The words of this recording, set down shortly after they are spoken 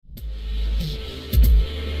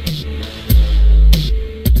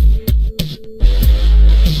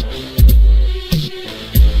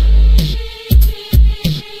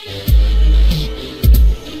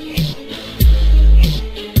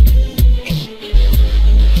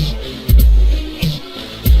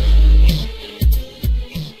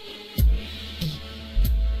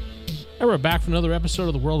back from another episode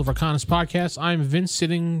of the World of Arkonis podcast. I'm Vince,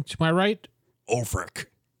 sitting to my right. Ulfric.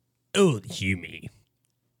 Old Humi.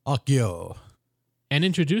 Akio. And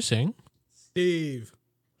introducing... Steve.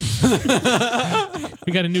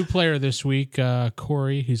 We got a new player this week,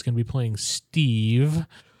 Corey. He's going to be playing Steve. Why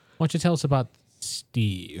don't you tell us about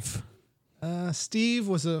Steve? Steve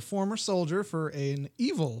was a former soldier for an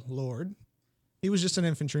evil lord. He was just an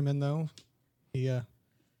infantryman, though. He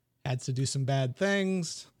had to do some bad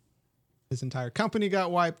things. His entire company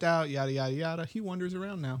got wiped out, yada, yada, yada. He wanders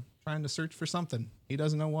around now, trying to search for something. He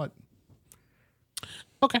doesn't know what.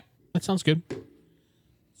 Okay, that sounds good.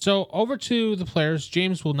 So over to the players.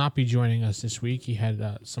 James will not be joining us this week. He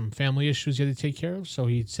had some family issues he had to take care of, so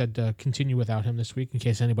he said to continue without him this week in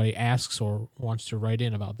case anybody asks or wants to write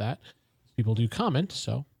in about that. People do comment,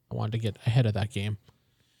 so I wanted to get ahead of that game.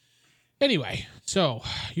 Anyway, so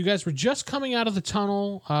you guys were just coming out of the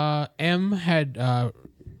tunnel. M had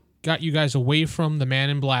got you guys away from the man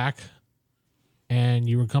in black, and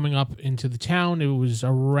you were coming up into the town. It was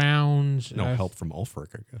around... No help from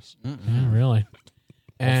Ulfric, I guess. Yeah, really.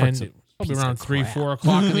 And probably around 3, 4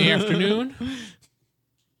 o'clock in the afternoon.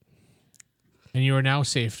 And you are now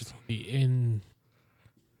safe. You're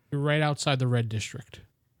right outside the red district.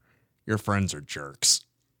 Your friends are jerks.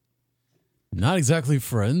 Not exactly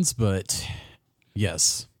friends, but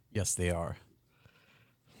yes. Yes, they are.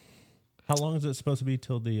 How long is it supposed to be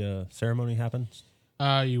till the ceremony happens?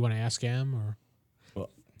 You want to ask M or? Well,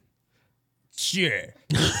 sure.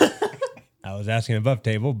 I was asking above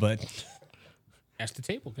table, but Ask the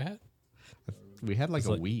table. Go ahead. We had like It's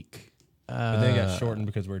a like- week. but they got shortened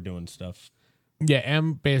because we're doing stuff. Yeah,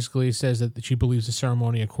 M basically says that she believes the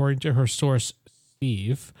ceremony, according to her source,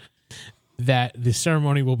 Steve, that the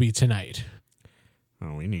ceremony will be tonight.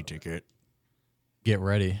 Oh, we need to Get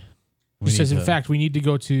ready. She says, in fact, we need to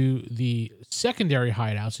go to the secondary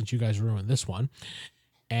hideout since you guys ruined this one,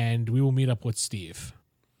 and we will meet up with Steve.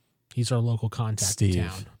 He's our local contact in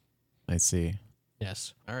town. I see.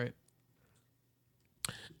 Yes. All right.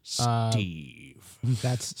 Steve.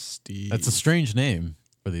 That's Steve. That's a strange name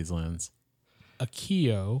for these lands.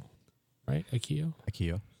 Akio, right? Akio?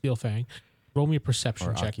 Steelfang. Roll me a perception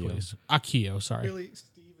Or check, Akio. please. Akio, sorry. Really,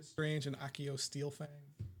 Steve is strange and Akio Steelfang.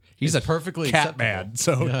 He's It's a perfectly cat acceptable. man,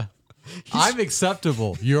 so Yeah. I'm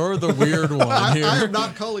acceptable. You're the weird one here. I am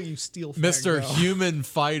not calling you Steelfang. Mr. no. Human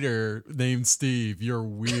Fighter named Steve. You're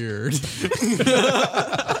weird.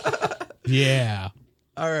 Yeah.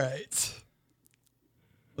 All right.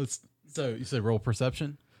 So you said roll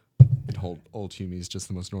perception? Old Humi's just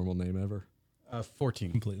the most normal name ever.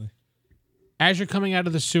 14. Completely. As you're coming out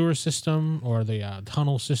of the sewer system or the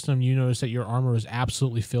tunnel system, you notice that your armor is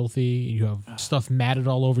absolutely filthy. You have stuff matted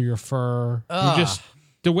all over your fur. You're just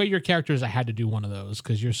the way your character is. I had to do one of those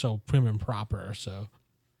because you're so prim and proper. So,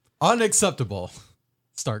 Unacceptable.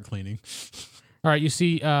 Start cleaning. all right, you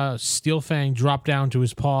see Steelfang drop down to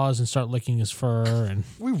his paws and start licking his fur. And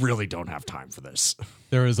We really don't have time for this.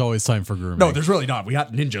 There is always time for grooming. No, there's really not. We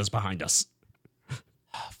got ninjas behind us.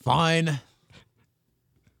 Fine.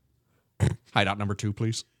 Hideout number 2,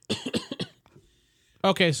 please.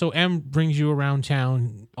 okay, so M brings you around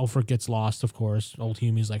town. Ulfric gets lost, of course. Old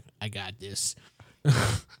Humi's like, I got this.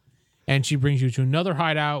 And she brings you to another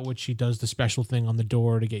hideout, which she does the special thing on the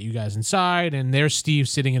door to get you guys inside. And there's Steve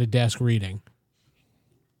sitting at a desk reading.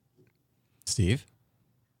 Steve?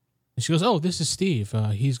 And she goes, oh, this is Steve.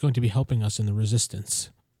 He's going to be helping us in the resistance.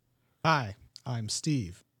 Hi, I'm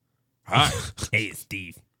Steve. Hi. Hey,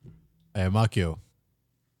 Steve. I am Akio.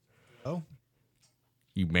 Oh,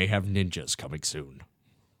 You may have ninjas coming soon.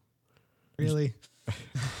 really?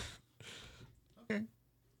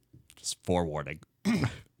 Just forewarning.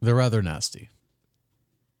 They're rather nasty.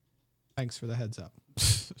 Thanks for the heads up.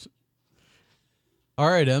 All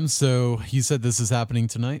right, Em. So you said this is happening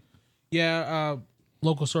tonight? Yeah,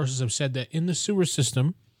 local sources have said that in the sewer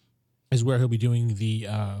system is where he'll be doing the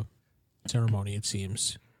ceremony, it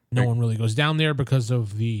seems. No one really goes down there because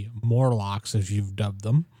of the Morlocks, as you've dubbed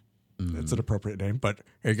them. That's an appropriate name. But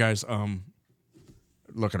hey, guys,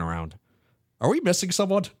 looking around. Are we missing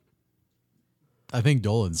someone? I think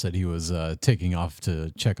Dolan said he was taking off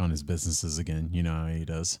to check on his businesses again. You know how he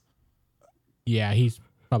does. Yeah, he's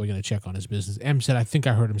probably going to check on his business. M said, I think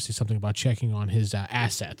I heard him say something about checking on his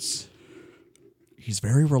assets. He's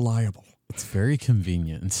very reliable. It's very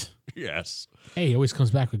convenient. Yes. Hey, he always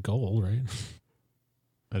comes back with gold, right?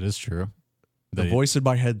 That is true. The voice in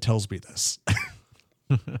my head tells me this.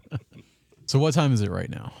 So what time is it right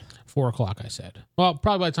now? 4 o'clock, I said. Well,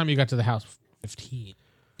 probably by the time you got to the house, 15.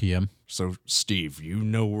 PM? So, Steve, you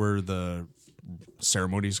know where the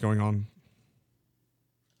ceremony is going on?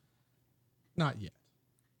 Not yet.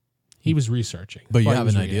 He was researching. But you While he have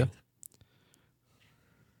was an reading. idea?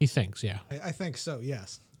 He thinks, yeah. I think so.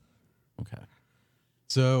 Yes. Okay.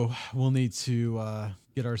 So we'll need to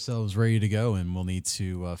get ourselves ready to go, and we'll need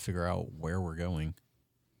to figure out where we're going.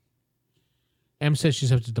 Em says she's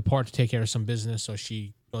have to depart to take care of some business, so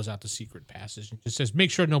she goes out the secret passage and just says, make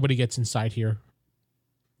sure nobody gets inside here.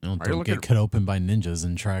 Don't Are you looking get cut open by ninjas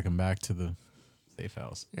and track them back to the safe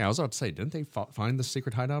house. Yeah, I was about to say, didn't they find the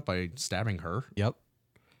secret hideout by stabbing her? Yep.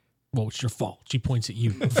 Well, it's your fault. She points at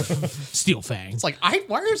you. Steel Fang. It's like,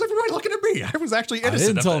 why is everybody looking at me? I was actually I innocent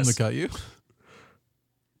didn't of tell him this. to cut you.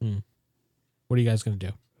 What are you guys going to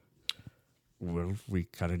do? Well, we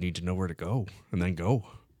kind of need to know where to go and then go.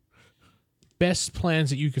 Best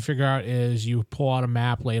plans that you can figure out is you pull out a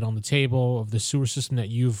map, lay it on the table of the sewer system that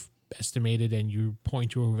you've estimated, and you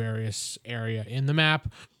point to a various area in the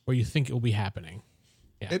map where you think it will be happening.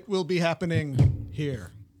 It will be happening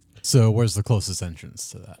here. So where's the closest entrance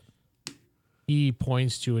to that? He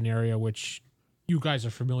points to an area which you guys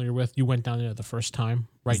are familiar with. You went down there the first time,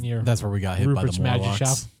 right near That's where we got hit Rupert's by the magic Morlocks.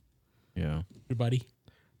 shop. Yeah. Your buddy.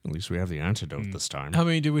 At least we have the antidote this time. How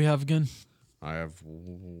many do we have again? I have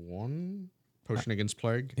one potion against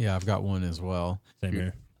plague. Yeah, I've got one as well. Same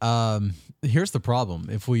here. Here's the problem.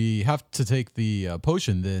 If we have to take the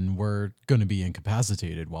potion, then we're going to be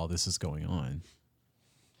incapacitated while this is going on.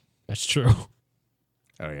 That's true.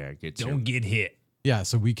 Oh, yeah, Don't get hit. Yeah,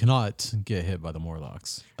 so we cannot get hit by the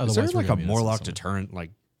Morlocks. Is there Otherwise, we're like a gonna be innocent Morlock somewhere. deterrent?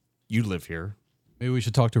 Like, you live here. Maybe we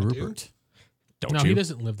should talk to Rupert. Don't No, you? he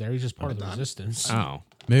doesn't live there. He's just part of the resistance. Oh.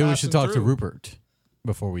 Maybe we Passing should talk to through. Rupert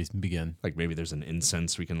before we begin. Like maybe there's an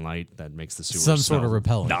incense we can light that makes the sewer Some sort of smell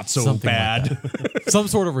repellent. Not so something like bad. that. Some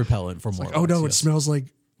sort of repellent for Morlocks. Oh no, it yes. smells like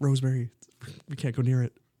rosemary. We can't go near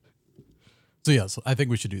it. So yes, I think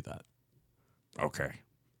we should do that. Okay.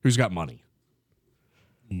 Who's got money?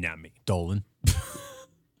 Not me. Dolan.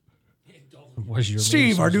 Where's your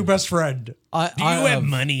Steve, main our new source? best friend. Do you have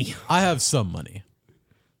money? I have some money.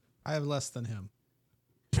 I have less than him.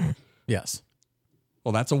 Yes.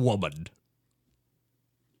 Well, that's a woman.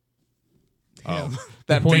 Him.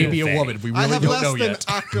 That point may of be a fact. woman. We I really have don't less know than yet.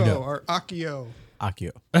 Akko or Akio.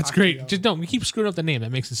 Akio. That's great. Just don't. We keep screwing up the name.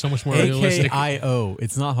 That makes it so much more realistic. AKIO.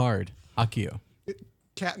 It's not hard. Akio.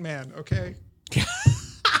 Catman, okay?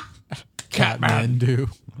 Catmandu.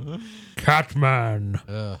 Catman.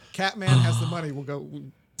 Catman has the money. We'll go.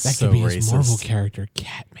 That So could be his racist. Marvel character,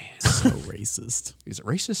 Catman. So racist. Is it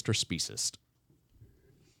racist or speciesist?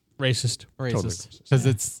 Racist. Totally Racist. racist. Because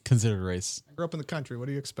it's considered race. I grew up in the country. What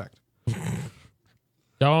do you expect?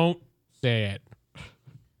 Don't say it.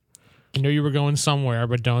 I know you were going somewhere,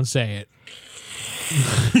 but don't say it.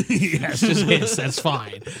 Yes, just hiss. That's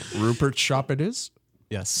fine. Rupert's shop it is?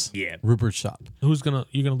 Yes. Yeah. Rupert's shop. You gonna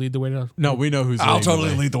lead the way to? No, we know who's I'll leading the totally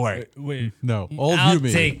way. lead the way. Wait, No. Old I'll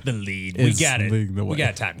Humi. take the lead. We is got it. leading the way. We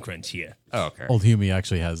got a time crunch here. Oh, okay. Old Humi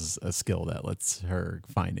actually has a skill that lets her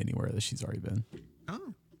find anywhere that she's already been.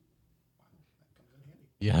 Oh.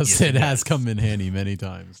 Yes, it it has come in handy many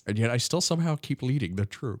times. And yet I still somehow keep leading the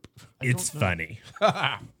troop. It's funny.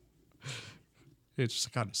 It's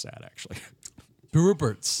just kind of sad, actually. To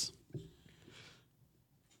Rupert's.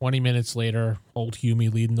 20 minutes later, old Humi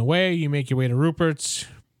leading the way. You make your way to Rupert's.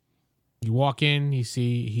 You walk in. You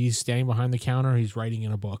see he's standing behind the counter. He's writing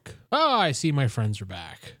in a book. Oh, I see my friends are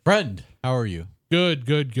back. Friend, how are you? Good,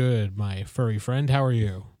 good, good. My furry friend, how are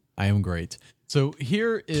you? I am great. So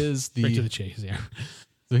here is Right to the the chase there.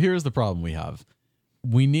 so here's the problem we have.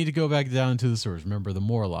 We need to go back down to the sewers. Remember the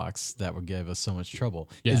Morlocks that would give us so much trouble.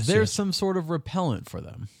 Yes, is there yes. some sort of repellent for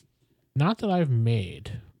them? Not that I've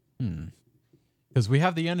made. Because we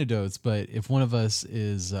have the antidotes, but if one of us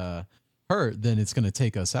is hurt, then it's going to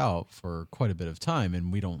take us out for quite a bit of time,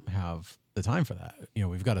 and we don't have the time for that. You know,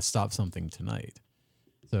 we've got to stop something tonight.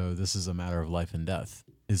 So this is a matter of life and death.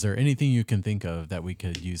 Is there anything you can think of that we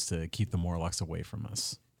could use to keep the Morlocks away from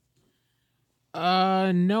us?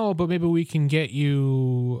 No, but maybe we can get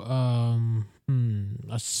you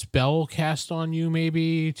a spell cast on you,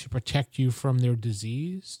 maybe to protect you from their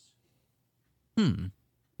disease.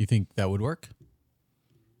 You think that would work?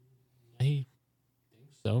 I think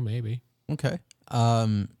so, maybe. Okay. He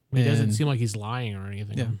doesn't and- seem like he's lying or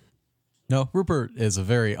anything. Yeah. No, Rupert is a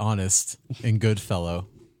very honest and good fellow.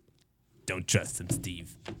 Don't trust him,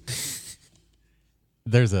 Steve.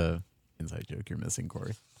 There's a inside joke you're missing,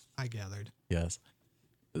 Corey. I gathered. Yes.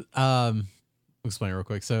 I'll explain real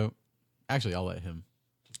quick. So, actually, I'll let him.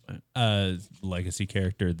 Legacy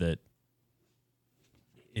character that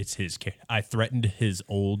it's his. I threatened his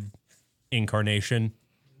old incarnation,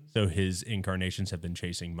 so his incarnations have been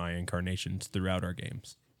chasing my incarnations throughout our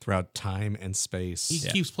games. throughout time and space. He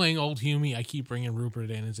keeps playing Old Humy. I keep bringing Rupert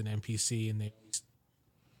in as an NPC, and they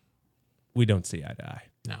We don't see eye to eye.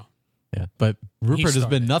 no. Yeah, but Rupert has started.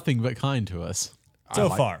 been nothing but kind to us. So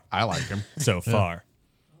far. I like him. So far.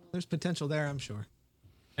 There's potential there, I'm sure.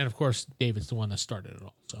 And of course, David's the one that started it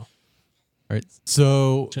all. So All right.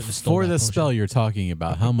 So Shouldn't have stole for that the potion. spell you're talking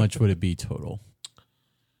about, how much would it be total?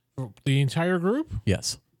 for the entire group,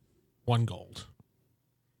 Yes. 1 gold.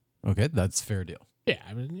 Okay, that's a fair deal. Yeah,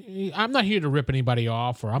 I mean, I'm not here to rip anybody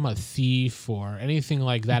off, or I'm a thief, or anything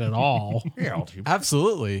like that at all. Yeah,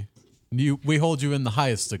 Absolutely. We hold you in the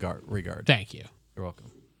highest regard. Thank you. You're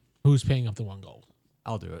welcome. Who's paying up the 1 gold?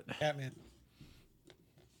 I'll do it. Batman.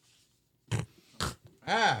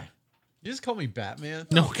 You just call me Batman?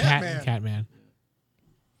 No, Catman. Catman.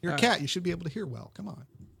 You're a cat. You should be able to hear well. Come on.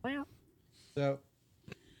 So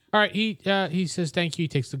All right, he says thank you. He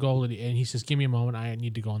takes the gold and he says, "Give me a moment. I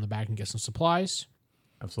need to go in the back and get some supplies."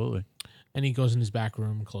 absolutely. And he goes in his back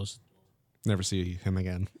room and closes never see him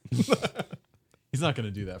again. He's not going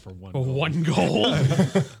to do that for one. for gold. 1 gold.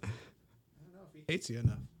 He hates you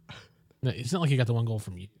enough. No, it's not like he got the 1 gold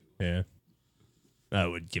from you. Yeah. I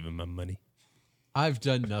would give him my money. I've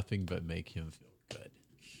done nothing but make him feel good.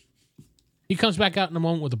 He comes back out in a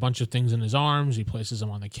moment with a bunch of things in his arms. He places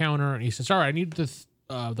them on the counter and he says, "All right, I need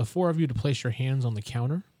the 4 of you to place your hands on the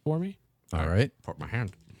counter for me." All right. Put my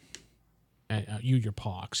hand. And your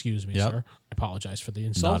paw, excuse me, Yep. sir. I apologize for the Not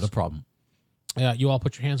insult. a problem. You all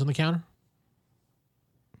put your hands on the counter,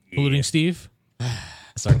 including Steve. I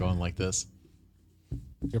start going like this,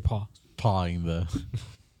 Your paw. pawing the.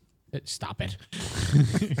 Stop it.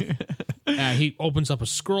 He opens up a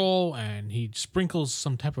scroll and he sprinkles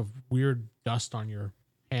some type of weird dust on your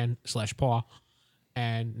hand/paw,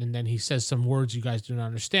 and then he says some words you guys do not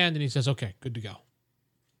understand, and he says, "Okay, good to go."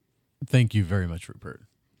 Thank you very much, Rupert.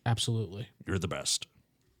 Absolutely. You're the best.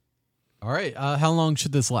 All right. How long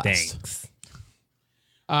should this last? Thanks.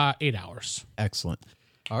 8 hours. Excellent.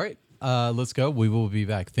 All right. Let's go. We will be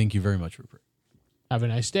back. Thank you very much, Rupert. Have a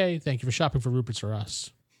nice day. Thank you for shopping for Rupert's or Us.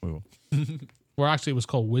 We will. Or actually, it was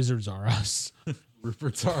called Wizards R Us.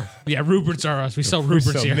 Rupert's are. Yeah, Rupert's R Us. We sell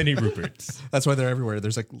Rupert's So here. many Ruperts. That's why they're everywhere.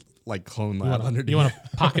 There's like clone lab underneath. You want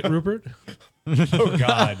a pocket Rupert? Oh,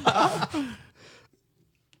 God.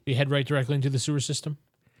 You head right directly into the sewer system.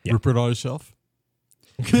 Yeah. Rupert on his shelf.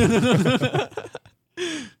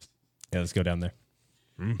 Yeah, let's go down there.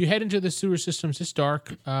 You head into the sewer systems. It's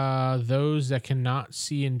dark. Those that cannot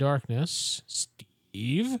see in darkness,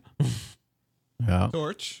 Steve. Yeah.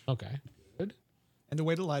 Torch Okay, good. and a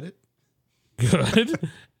way to light it. Good.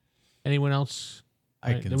 Anyone else?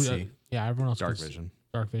 I Right, can see. Yeah, everyone else. Dark can see. vision.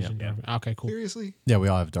 Dark vision. Yeah. dark vision. Okay, cool. Seriously? Yeah, we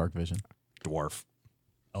all have dark vision. Dwarf.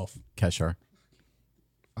 Elf. Keshar.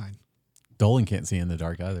 Fine. Dolan can't see in the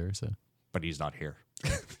dark either. So But he's not here.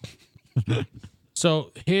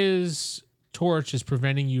 So his torch is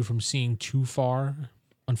preventing you from seeing too far,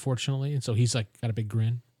 unfortunately, and so he's like got a big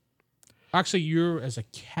grin. Actually, you as a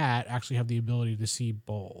cat actually have the ability to see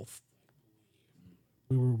both.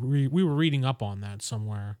 We were reading up on that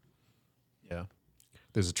somewhere. yeah.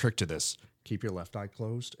 There's a trick to this. Keep your left eye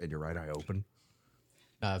closed and your right eye open.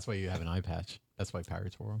 That's why you have an eye patch. That's why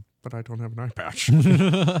pirates wore them. But I don't have an eye patch.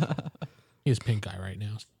 He has pink eye right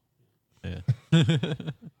now. Yeah.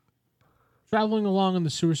 Traveling along in the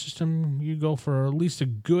sewer system, you go for at least a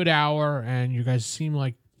good hour, and you guys seem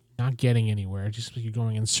like not getting anywhere. Just like you're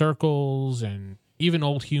going in circles, and even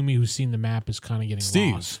old Humy, who's seen the map, is kind of getting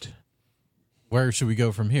Steve. lost. Where should we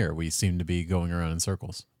go from here? We seem to be going around in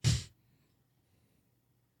circles.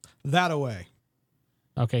 That away.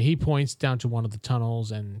 Okay, he points down to one of the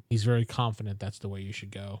tunnels, and he's very confident that's the way you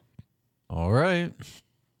should go. All right.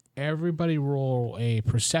 Everybody roll a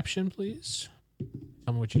perception, please.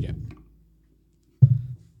 Tell me what you get.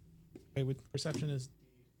 Okay, with perception is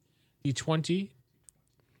D20,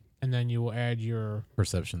 and then you will add your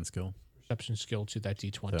Perception skill. perception skill to that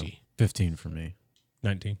D20. So 15 for me.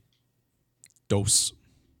 19. Dose.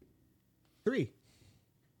 3.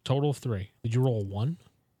 Total of 3. Did you roll 1?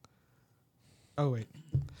 Oh wait.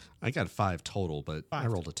 I got 5 total, but I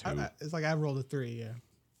rolled a 2. It's like I rolled a 3.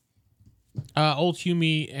 Yeah. Old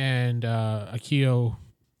Humy and Akio,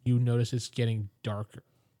 you notice it's getting darker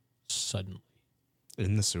suddenly.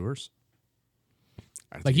 In the sewers?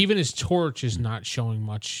 Like even his torch is not showing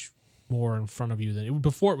much more in front of you than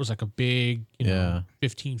before. It was like a big, Yeah.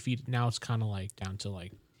 15 feet. Now it's kind of like down to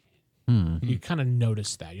like you kind of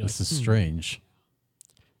notice that. You're This like, is strange.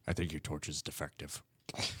 I think your torch is defective.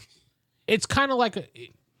 It's kind of like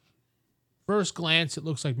first glance, it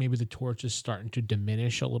looks like maybe the torch is starting to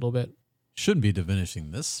diminish a little bit. Shouldn't be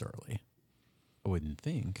diminishing this early. I wouldn't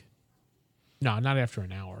think. No, not after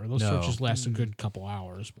an hour. Those No. searches last a good couple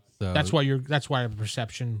hours. So That's why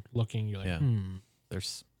perception looking. You're like, Yeah.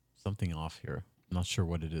 There's something off here. I'm not sure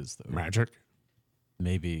what it is though. Magic.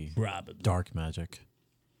 Maybe Probably. dark magic.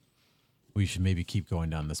 We should maybe keep going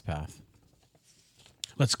down this path.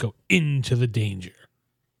 let's go into the danger.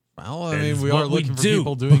 Well, I That mean, is we are what we looking for do.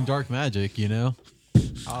 people doing dark magic, you know?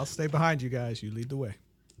 I'll stay behind you guys. You lead the way.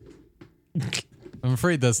 I'm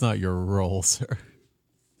afraid that's not your role, sir.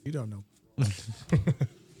 You don't know.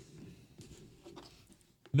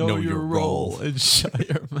 Know your role. and shut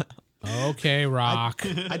your mouth. Okay, Rock.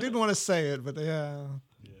 I didn't want to say it, but yeah.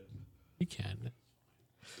 You can.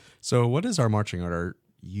 So what is our marching order?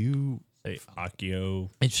 You. Say Akio.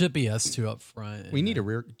 It should be us two up front. We need a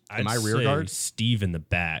rear. Am I I'd rear say guard? Steve in the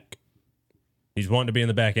back. He's wanting to be in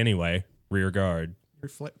the back anyway. Rear guard.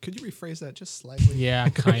 Could you rephrase that just slightly? Yeah,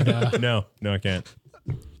 kind of. No, I can't.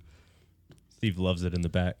 Steve loves it in the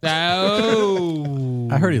back. Oh.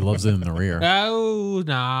 I heard he loves it in the rear. Oh,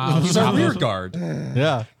 no. He's our rear guard.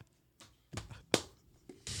 Yeah.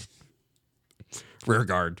 Rear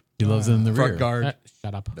guard. He loves it in the Front rear. guard.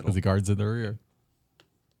 Shut up. Because the guard's in the rear.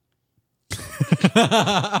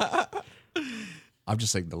 I'm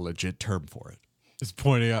just saying the legit term for it. Just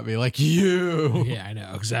pointing at me like, you. Yeah, I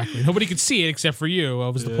know, exactly. Nobody could see it except for you.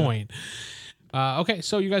 That was the point. Okay,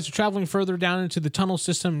 so you guys are traveling further down into the tunnel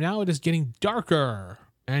system. Now it is getting darker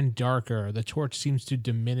and darker. The torch seems to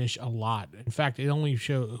diminish a lot. In fact, it only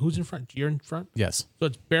shows who's in front. You're in front? Yes. So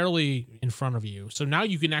it's barely in front of you. So now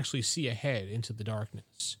you can actually see ahead into the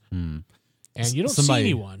darkness. And you don't see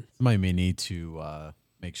anyone. Somebody may need to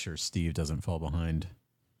make sure Steve doesn't fall behind.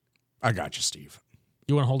 I got you, Steve.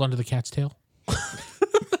 You want to hold on to the cat's tail?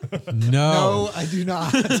 No. No, I do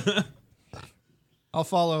not. I'll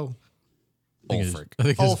follow. I think Ulfric. I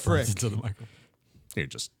think Oh, it's bumped frick. into the microphone. Here,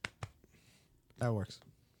 just That works.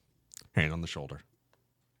 hand on the shoulder.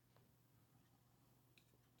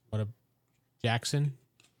 What a Jackson.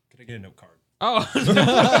 Can I get a note card? Oh,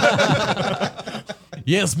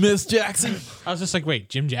 Yes, Miss Jackson. I was just like, wait,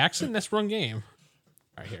 Jim Jackson? That's wrong game.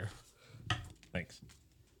 Right here. Thanks.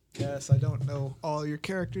 Yes, I don't know all your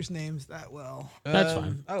characters' names that well. That's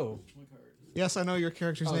fine. Oh. Yes, I know your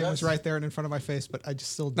character's name was right there and in front of my face, but I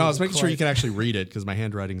just still. No, I was didn't making sure you quite- can actually read it because my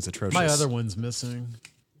handwriting is atrocious. My other one's missing.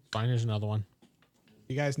 Fine, there's another one.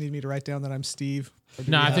 You guys need me to write down that I'm Steve? Or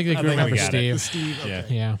do No, we I have- think they can think we remember got it. Steve. Steve. Okay. Yeah.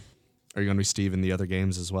 Yeah. Are you going to be Steve in the other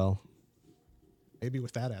games as well? Maybe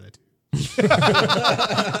with that attitude.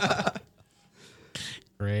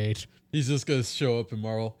 Great. He's just going to show up and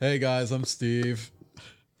marvel. Hey, guys, I'm Steve.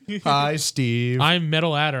 Hi, Steve. I'm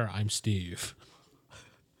Metal Adder. I'm Steve.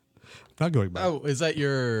 Not going back. Oh, is that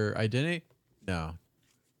your identity? No.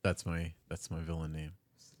 That's my villain name.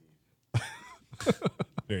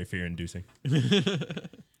 Very fear-inducing.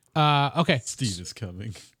 Okay. Steve is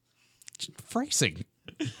coming. Phrasing.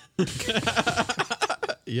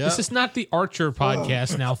 Yeah. This is not the Archer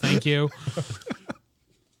podcast now. Thank you.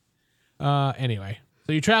 Anyway,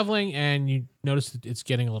 so you're traveling and you notice that it's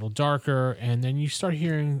getting a little darker, and then you start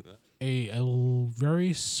hearing a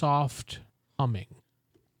very soft humming.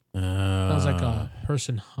 Sounds like a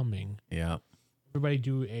person humming. Yeah. Everybody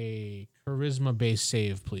do a charisma-based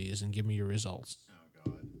save, please, and give me your results.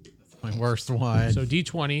 My worst one. So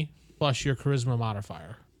D20 plus your charisma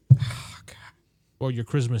modifier. Or your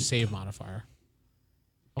charisma save modifier.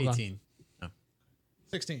 Hold on. 18.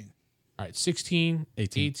 16. All right, 16,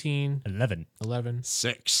 18, 11. 11.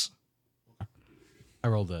 6. I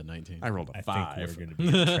rolled a 19. I rolled a I 5. think we're going to be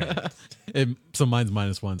in trend. So mine's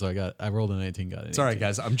 -1, so I rolled a 19, got it. It's all right,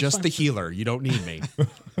 guys. I'm just the healer. You don't need me.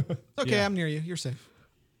 Okay, Yeah. I'm near you. You're safe.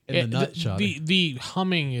 In the nut shot. The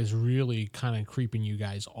humming is really kind of creeping you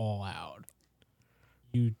guys all out.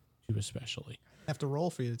 You two especially. I have to roll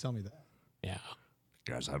for you to tell me that. Yeah.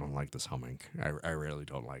 Guys, I don't like this humming. I really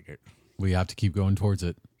don't like it. We have to keep going towards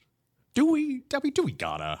it. Do we? Do we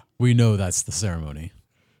gotta? We know that's the ceremony.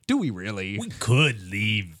 Do we really? We could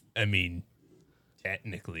leave. I mean,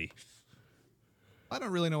 technically. I don't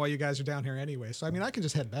really know why you guys are down here anyway, so I mean, I can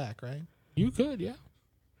just head back, right? You could, yeah.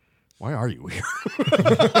 Why are you here?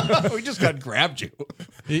 We just got grabbed you.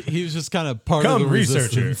 He was just kind of part Come, of the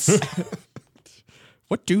researcher. resistance.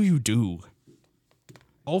 What do you do?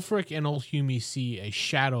 Ulfric and Ulhumi see a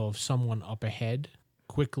shadow of someone up ahead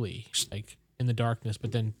quickly, like in the darkness,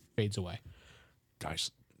 but then fades away.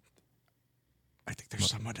 Guys, I think there's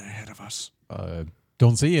someone ahead of us.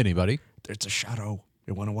 Don't see anybody. It's a shadow.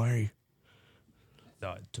 It went away.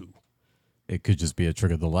 Thought too. It could just be a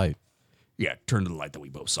trick of the light. Yeah, turn to the light that we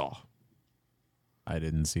both saw. I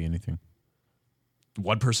didn't see anything.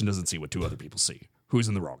 One person doesn't see what two other people see. Who's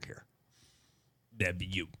in the wrong here? That'd be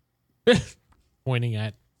you. pointing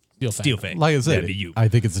at Steel Fang. Steel Fang. Like I said, That'd be you. I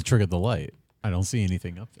think it's a trick of the light. I don't see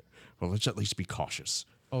anything up there. Well, let's at least be cautious.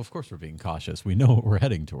 Oh, of course we're being cautious. We know what we're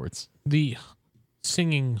heading towards. The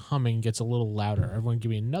singing, humming gets a little louder. Everyone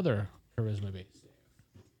give me another charisma base.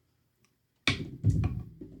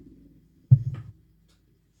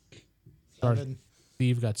 Sorry. 7.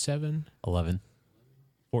 Steve got 7. 11.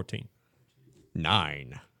 14.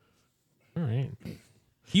 9. All right.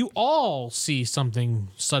 You all see something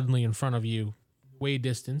suddenly in front of you, way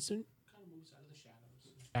distance, and kind of moves out of the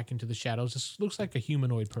shadows, back into the shadows. This looks like a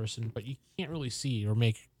humanoid person, but you can't really see or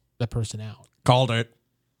make the person out. Called it.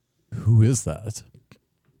 Who is that? It's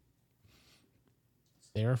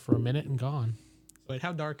there for a minute and gone. Wait,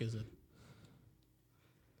 how dark is it?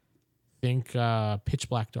 Think pitch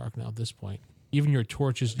black dark now at this point. Even your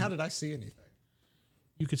torches, How did I see anything?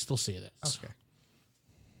 you could still see this. Okay.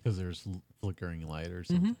 Because there's flickering light or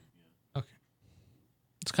something. Okay.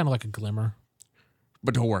 It's kind of like a glimmer.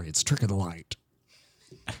 But don't worry, it's a trick of the light.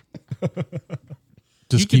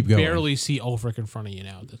 Just You keep can going. barely see Ulfric in front of you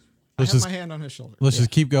now. I Let's have just my hand on his shoulder. let's just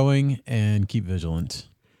keep going and keep vigilant.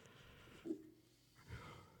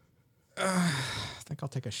 I think I'll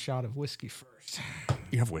take a shot of whiskey first.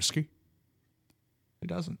 You have whiskey? Who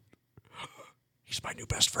doesn't? He's my new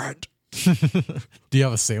best friend. Do you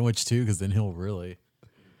have a sandwich too? Because then he'll really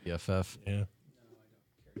BFF. Yeah.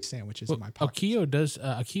 Sandwiches Well, in my pocket.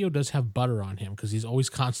 Akio does have butter on him because he's always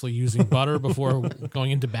constantly using butter before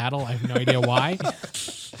going into battle. I have no idea why.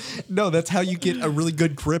 No, that's how you get a really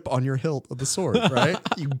good grip on your hilt of the sword, right?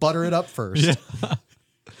 You butter it up first. Yeah.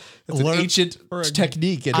 It's an ancient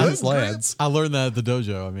technique in his lands. I learned that at the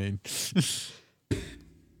dojo. I mean,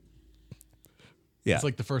 Yeah. it's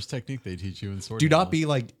like the first technique they teach you in sword. Do not manuals. be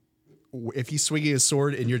like, if he's swinging his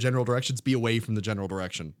sword in your general directions, be away from the general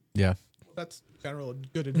direction. Yeah. That's general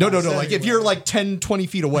good advice. No. Like if anyway. you're like 10, 20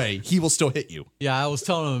 feet away, he will still hit you. Yeah, I was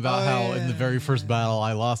telling him about how in the very first battle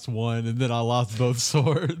I lost one and then I lost both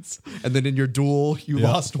swords. And then in your duel, you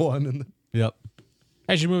lost one. And Yep.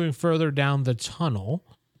 As you're moving further down the tunnel,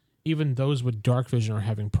 even those with dark vision are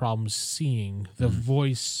having problems seeing. The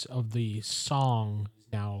voice of the song is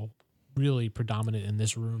now really predominant in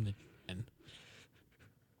this room that you're in.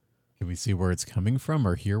 Can we see where it's coming from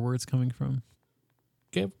or hear where it's coming from?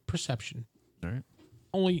 Give perception. All right.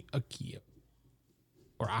 Only Akio.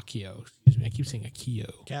 Or Akio. Excuse me. I keep saying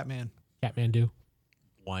Akio. Catman. Catmandu.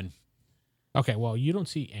 1. Okay, well, you don't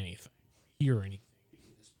see anything. Hear anything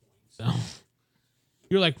at this point. So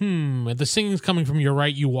you're like, if the singing's coming from your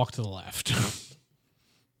right, you walk to the left.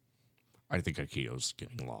 I think Akio's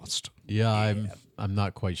getting lost. Yeah, I'm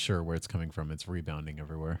not quite sure where it's coming from. It's rebounding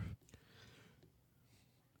everywhere.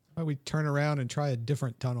 Why don't we turn around and try a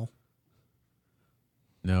different tunnel?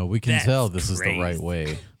 No, we can That's tell this is the crazy. right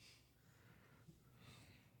way.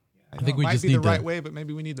 I think know we it might just be the need to- right way, but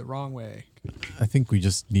maybe we need the wrong way. I think we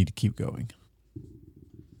just need to keep going.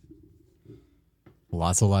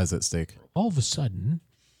 Lots of lives at stake. All of a sudden,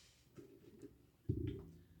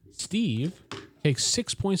 Steve takes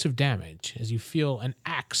 6 points of damage as you feel an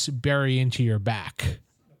axe bury into your back.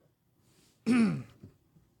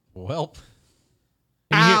 Well,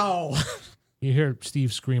 Ow! You hear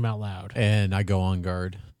Steve scream out loud. and I go on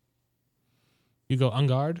guard. You go on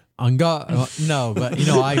guard. On guard? No, but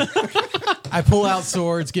I pull out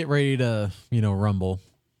swords, get ready to rumble.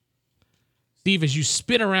 Steve, as you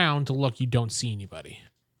spin around to look, you don't see anybody.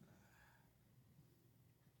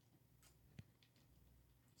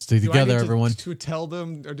 Stay Do I together, need to- everyone. To tell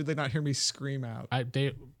them, or did they not hear me scream out?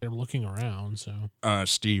 They're looking around, so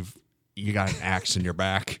Steve, you got an axe in your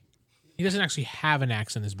back. he doesn't actually have an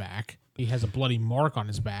axe in his back. He has a bloody mark on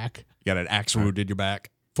his back. You got an axe wound in your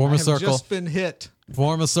back. Form I a have circle. just been hit.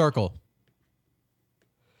 Form a circle.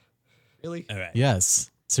 Really? All right.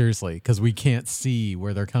 Yes, seriously, because we can't see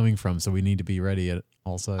where they're coming from, so we need to be ready at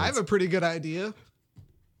all sides. I have a pretty good idea.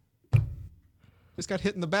 Just got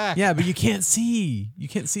hit in the back. Yeah, but you can't see. You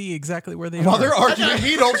can't see exactly where they While are. they're arguing,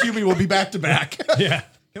 me and Old Huey will be back to back. Yeah.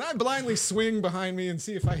 Can I blindly swing behind me and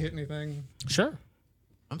see if I hit anything? Sure.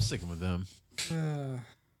 I'm sticking with them.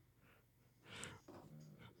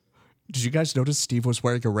 Did you guys notice Steve was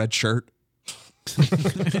wearing a red shirt?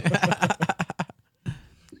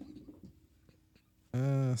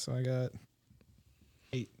 So I got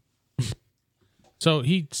 8. So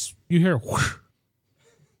you hear whoosh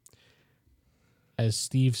as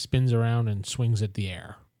Steve spins around and swings at the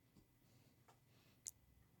air.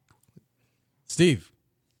 Steve,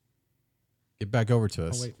 get back over to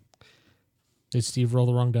us. Oh wait. Did Steve roll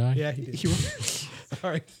the wrong die? Yeah, he did.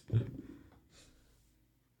 Sorry.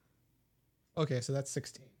 Okay, so that's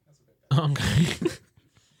 16. Okay.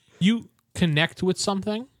 You connect with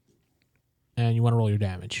something, And you want to roll your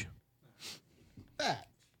damage. That.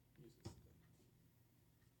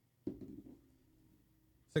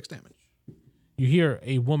 6 damage. You hear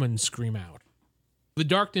a woman scream out. The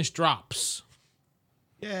darkness drops.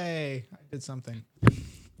 Yay. I did something.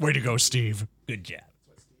 Way to go, Steve. Good job.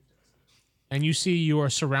 And you see you are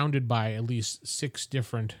surrounded by at least 6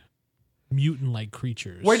 different mutant-like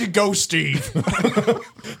creatures. Way to go, Steve.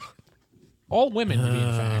 All women, to be in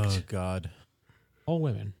Oh fact. God. All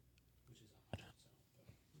women.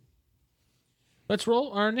 Let's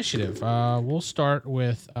roll our initiative. We'll start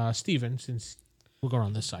with Steven, since we'll go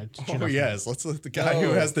on this side. Oh, yes. Let's let the guy who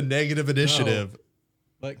has the negative initiative.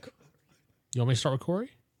 Like, You want me to start with Corey?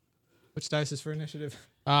 Which dice is for initiative?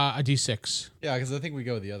 A D6. yeah, because I think we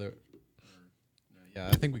go the other. Yeah,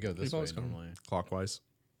 I think we go this way always gone. normally. Clockwise.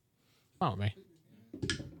 Follow me.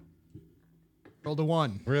 Rolled a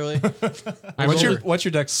 1. Really? What's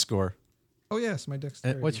your dex score? Oh, yes. My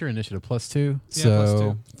dexterity. What's your initiative? +2. Yeah,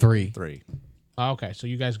 so +2. 3. 3. Okay, so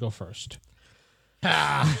you guys go first.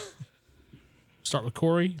 Start with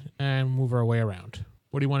Corey and move our way around.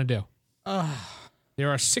 What do you want to do? There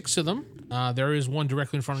are 6 of them. There is one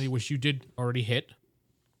directly in front of you, which you did already hit.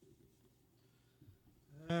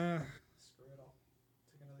 Screw it all.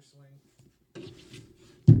 Take another swing.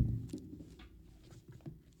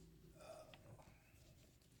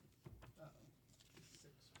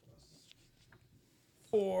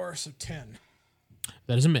 4, so 10.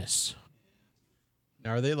 That is a miss.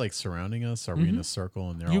 Now, are they like surrounding us? Are we in a circle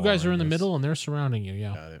and they're You all guys are in the around us? middle and they're surrounding you,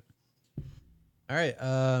 yeah. Got it. All right.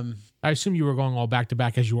 I assume you were going all back to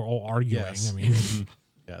back as you were all arguing. Yes. I mean,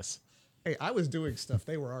 Yes. Hey, I was doing stuff.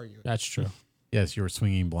 They were arguing. that's true. Yes, you were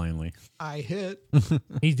swinging blindly. I hit.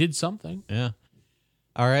 He did something. Yeah.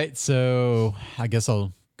 All right. So I guess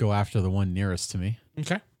I'll go after the one nearest to me.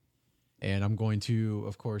 Okay. And I'm going to,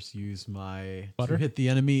 of course, use my Butter? to hit the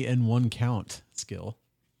enemy in 1 count skill.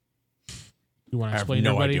 You want to I have explain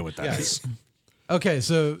no everybody? idea what that is. Okay,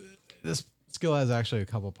 so this skill has actually a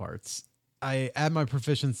couple parts. I add my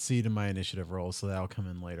proficiency to my initiative roll, so that'll come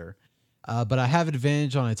in later. But I have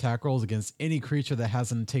advantage on attack rolls against any creature that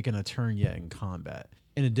hasn't taken a turn yet in combat.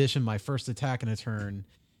 In addition, my first attack in a turn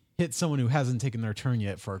hits someone who hasn't taken their turn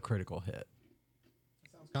yet for a critical hit.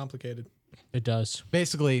 Sounds complicated. It does.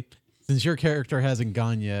 Basically, since your character hasn't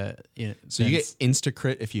gone yet, So you get insta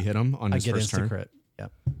crit if you hit him on I his get first insta turn. crit.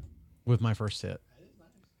 Yep. With my first hit.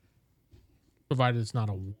 Provided it's not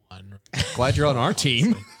a 1. Glad you're on our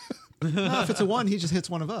team. No, if it's a 1, he just hits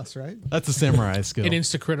one of us, right? That's a samurai skill. It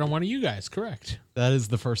insta crit on one of you guys, correct. That is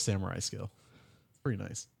the first samurai skill. It's pretty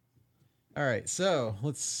nice. All right, so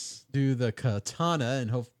let's do the katana and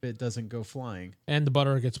hope it doesn't go flying. And the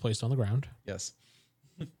butter gets placed on the ground. Yes.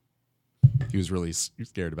 He was really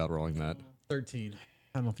scared about rolling that. 13.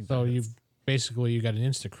 I don't think So that you hits. basically you got an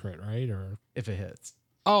insta crit, right? Or If it hits.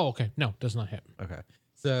 oh, okay, no, does not hit. Okay.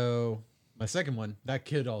 So my second one, that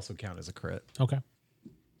could also count as a crit. Okay,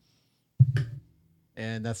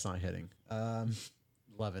 And that's not hitting.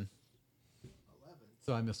 11.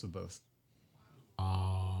 So I missed with both.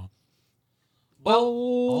 well,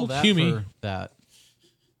 All that Humi. for that.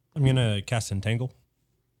 I'm gonna cast Entangle.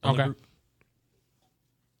 on the Okay. group.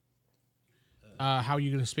 How are you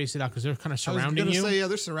going to space it out? Because they're kind of I was surrounding going to you. say, yeah,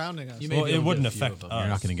 they're surrounding us. You may Well, be it able to wouldn't get a few affect of them. You're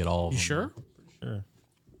not us. going to get all of You them. sure?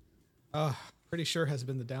 Sure. Pretty sure has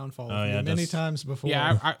been the downfall Oh, of yeah, me many that's- times before.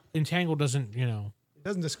 Yeah, Entangle doesn't, It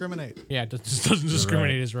doesn't discriminate. yeah, it doesn't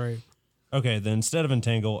discriminate is right. Okay, then instead of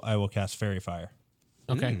Entangle, I will cast Fairy Fire.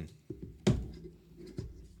 Okay.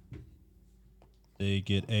 They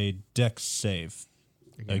get a Dex save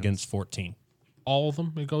against 14. All of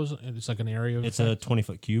them, it goes, it's like an area of It's a effect?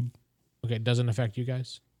 20-foot cube. Okay, it doesn't affect you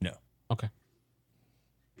guys? No. Okay.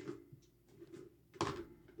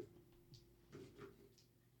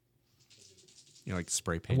 You know, like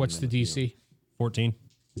spray paint. What's the DC? 14.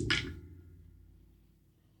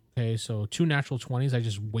 Okay, so 2 natural 20s I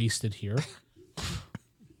just wasted here.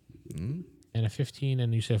 And a 15,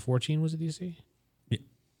 and you said 14 was the DC? Yeah.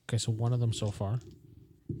 Okay, so one of them so far.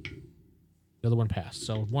 The other one passed.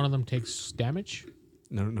 So one of them takes damage.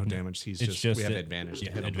 No damage. He's It's just we have it- advantage to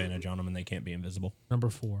Yeah, hit him. advantage on them, and they can't be invisible. Number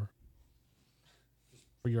 4.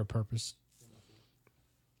 For your purpose.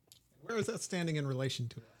 Where is that standing in relation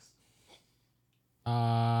to us?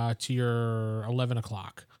 To your 11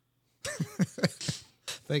 o'clock.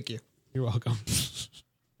 Thank you. You're welcome.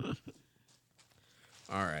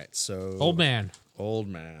 All right, so Old man. Old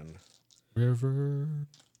man. River.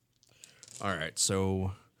 All right,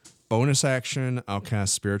 so bonus action. I'll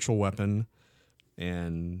cast spiritual weapon,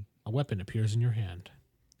 and A weapon appears in your hand.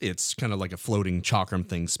 it's kind of like a floating chakram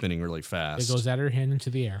thing spinning really It fast. goes out of your hand into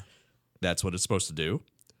the air. That's what it's supposed to do.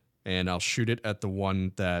 and I'll shoot it at the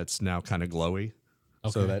one that's now kind of glowy.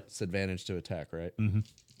 So Okay. that's advantage to attack, right? The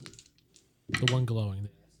one glowing.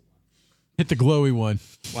 Hit the glowy one.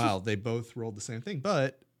 Wow, they both rolled the same thing,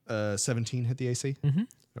 but 17 hit the AC. Mm-hmm.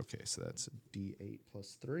 Okay, so that's a D8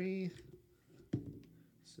 plus 3.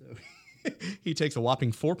 So he takes a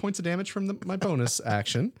whopping 4 points of damage from my bonus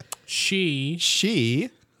action. She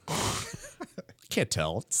can't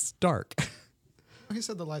tell. It's dark. He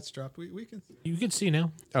said the lights dropped. We can. You can see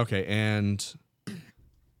now. Okay, and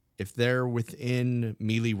if they're within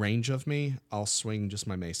melee range of me, I'll swing just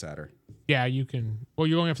my mace at her. Yeah, you can. Well,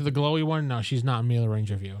 you're going after the glowy one? No, she's not in melee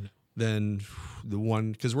range of you. Then the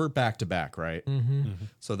one, because we're back to back, right? Mm-hmm.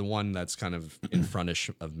 So the one that's kind of in frontish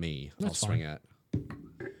of me, I'll swing at. Oh,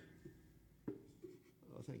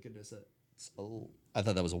 thank goodness. I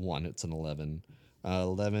thought that was a 1. It's an 11.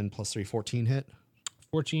 11 plus 3, 14 hit.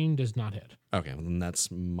 14 does not hit. Okay, well, then that's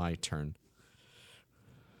my turn.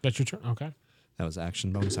 That's your turn. Okay. That was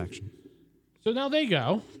action, bonus action. So now they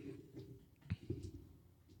go.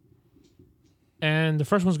 And the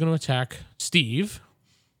first one's going to attack Steve.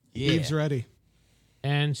 Steve's ready.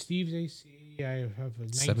 And Steve's AC, I have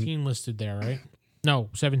a 19 listed there, right? No,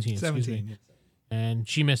 17. 17. Excuse me. And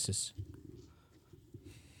she misses.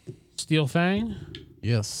 Steel Fang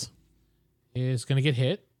Yes. is going to get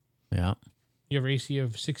hit. Yeah. You have AC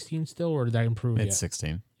of 16 still, or did that improve It's yet?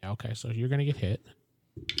 16. Yeah, okay, so you're going to get hit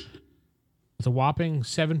with a whopping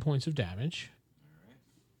 7 points of damage.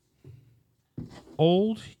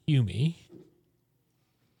 Old Yumi.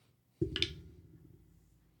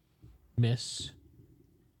 Miss.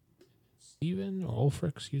 Steven, or Ulfric,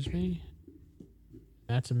 excuse me.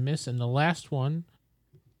 That's a miss, and the last one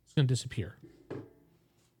is going to disappear.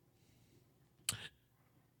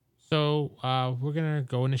 So we're going to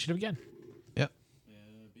go initiative again. Yep.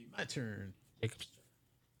 Be my turn. Jacob's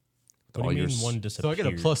What do you mean yours. one So I disappeared? get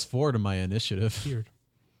a +4 to my initiative. disappeared.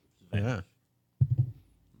 Yeah.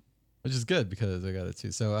 Which is good because I got it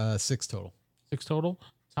too. So 6 total. 6 total.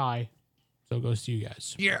 Tie. So it goes to you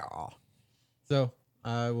guys. Yeah. So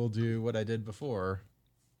I will do what I did before.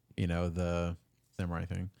 The samurai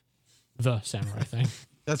thing. The samurai thing.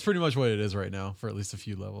 That's pretty much what it is right now for at least a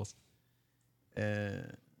few levels.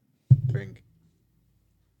 And drink.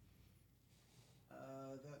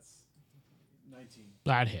 That's 19.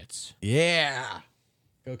 That hits. Yeah.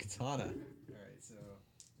 Go katana. All right, so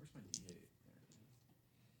where's my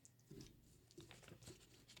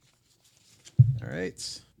D8? All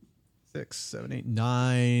right. 6, 7, 8,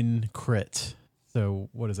 9 crit. So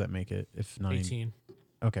what does that make it? If 9. 18.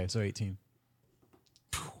 Okay, so 18.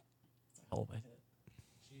 Hell of a hit.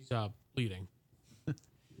 She's bleeding.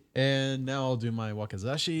 And now I'll do my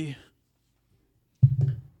wakizashi.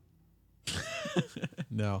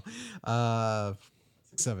 No.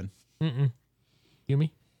 7.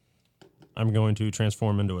 Yumi? I'm going to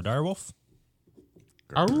transform into a direwolf.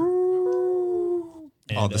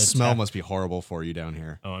 Oh, the smell must be horrible for you down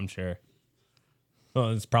here. Oh, I'm sure. Well,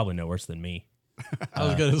 it's probably no worse than me. I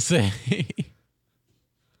was gonna say,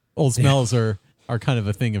 old smells are kind of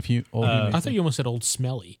a thing of old humans. I thought you almost said old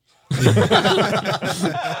smelly.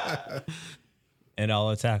 And I'll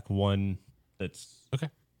attack one that's Okay.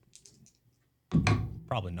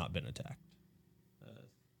 probably not been attacked. 13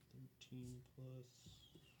 plus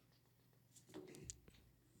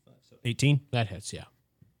 5, so 18. That hits, yeah.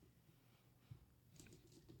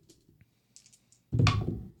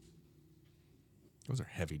 Those are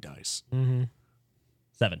heavy dice.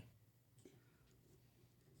 7.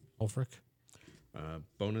 Ulfric.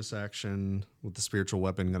 Bonus action with the spiritual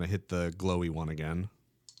weapon, gonna hit the glowy one again.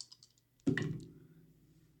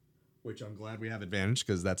 Which I'm glad we have advantage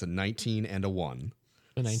because that's a 19 and a 1.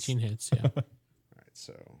 The 19 hits, yeah. All right,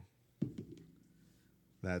 so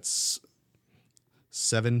that's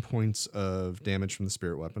 7 points of damage from the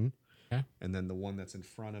spirit weapon. Okay. And then the one that's in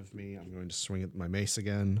front of me, I'm going to swing at my mace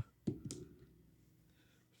again.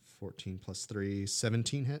 14 plus 3,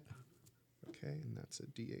 17 hit. Okay, and that's a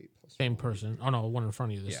D8 plus Same 1. person. Oh, no, one in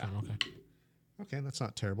front of you this Yeah. time. Okay. Okay, that's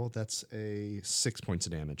not terrible. That's a 6 points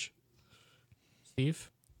of damage.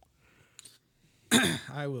 Steve?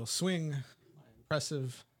 I will swing my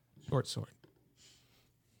impressive short sword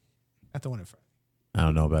at the one in front. I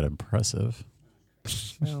don't know about impressive.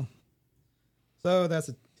 Well, so that's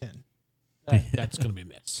a 10. That's going to be a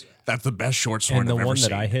miss. That's the best short sword And the I've ever one that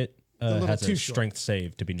seen. I hit little has too a short. strength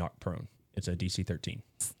save to be knocked prone. It's a DC 13.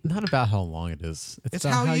 It's not about how long it is. It's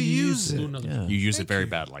about how you use it. Do another Yeah. You use it very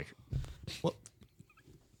badly.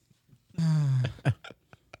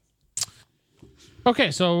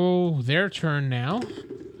 Okay, so their turn now.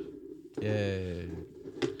 Yay.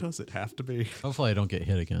 Does it have to be? Hopefully I don't get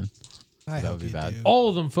hit again. That would be bad. All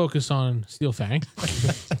of them focus on Steel Fang.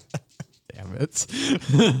 Damn it.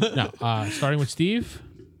 No, starting with Steve.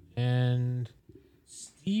 And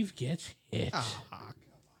Steve gets hit. Wow.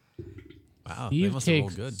 They Steve must have rolled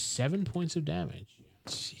takes good. 7 points of damage.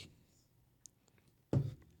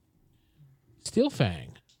 Steel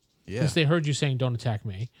Fang. Yeah. Since they heard you saying, "Don't attack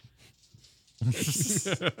me."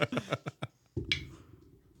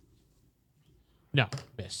 No,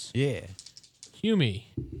 miss. Yeah. Humi,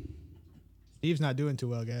 Steve's not doing too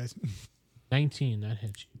well, guys. 19. That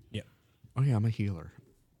hits you. Yep. Oh yeah, I'm a healer.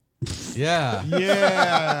 Yeah.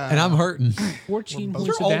 Yeah. And I'm hurting. 14 points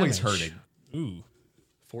You're of always damage. hurting. Ooh.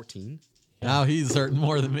 14. Now he's hurting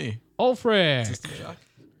more than me. Ulfric.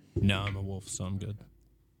 No, I'm a wolf, so I'm good.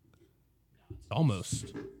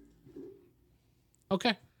 Almost.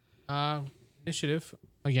 Okay. Initiative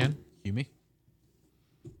again. You me?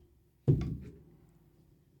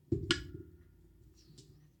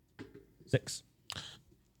 Six.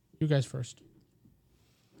 You guys first.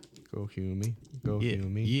 Go Humi. Go Yeah.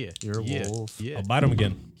 Humi. Yeah. You're a Yeah. wolf. Yeah. I'll bite him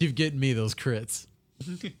again. Keep getting me those crits.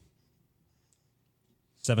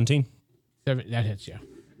 17. 7. That hits you.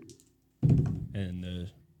 And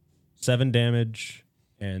 7 damage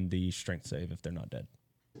and the strength save if they're not dead.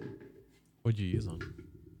 What'd you use on?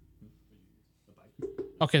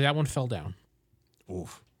 Okay, that one fell down.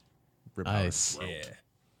 Oof. Nice. Yeah.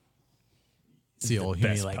 See old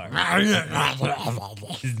Best Huey like. part.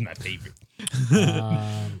 This is my favorite.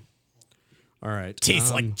 All right.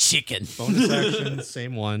 Tastes like chicken. bonus action.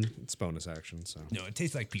 Same one. It's bonus action. So No, it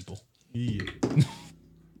tastes like people. Yeah.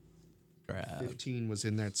 Crap. 15 was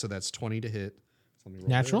in there, so that's 20 to hit. So let me roll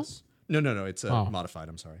Natural? this. No. It's Oh. modified.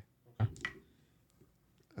 I'm sorry.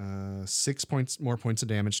 6 points more points of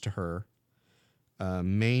damage to her.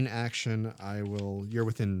 Main action. You're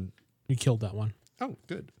within. You killed that one. Oh,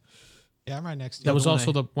 good. Yeah, I'm right next to you. That was one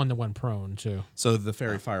also the one that went prone, too. So the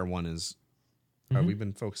fairy fire one is. We've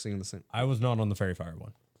been focusing on the same. I was not on the fairy fire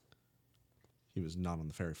one. He was not on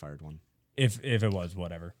the fairy fired one. If it was,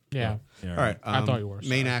 whatever. Yeah. Yeah, All right. I thought you were.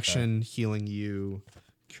 Main Sorry. action, healing you,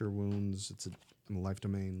 cure wounds. It's a life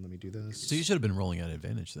domain. Let me do this. So you should have been rolling at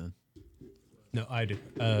advantage then. No, I do.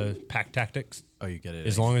 Pack tactics. Oh, you get it.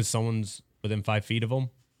 As long as someone's within 5 feet of them,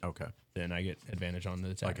 Okay. then I get advantage on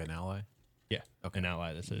the attack. Like an ally. Yeah. Okay. An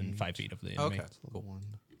ally that's within 5 feet of the enemy. Okay. Level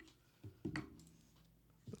 1.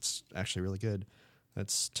 That's actually really good.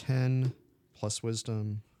 That's 10 plus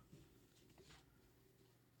wisdom.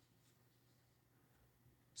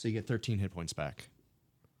 So you get 13 hit points back.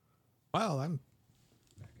 Wow, I'm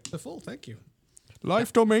the full. Thank you.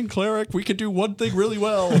 Life domain cleric, we can do one thing really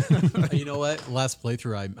well. You know what? Last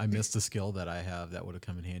playthrough, I missed a skill that I have that would have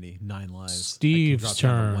come in handy. 9 lives. Steve's I can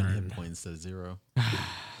drop down to 1 turn. hit point instead of 0.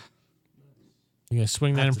 You gonna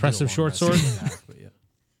swing I that have to do a impressive long short rest sword? attack, but yeah.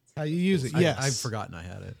 How you use it? I've Yes. forgotten I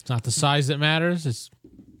had it. It's not the size that matters. It's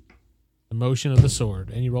the motion of the sword.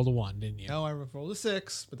 And you rolled a 1, didn't you? No, I rolled a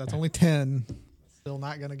 6, but that's only 10. Still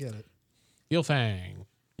not gonna get it. Steel Fang.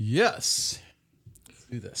 Yes. Let's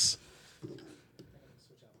do this.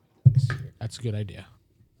 That's a good idea.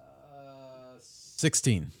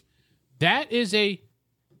 16. That is a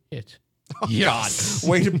hit. Yes.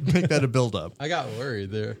 Way to make that a build up. I got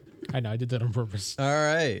worried there. I know, I did that on purpose. All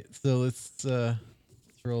right. So let's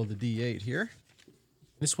roll the D8 here.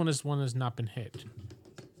 This one is one that's not been hit.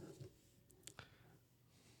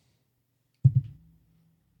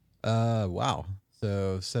 Wow.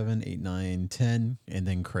 So 7, 8, 9, 10, and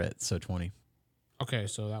then crit. So 20. Okay,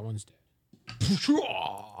 so that one's dead.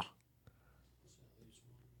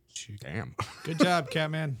 Damn. Good job,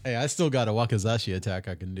 Catman. Hey, I still got a Wakizashi attack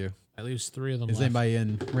I can do. That leaves 3 of them Is left. anybody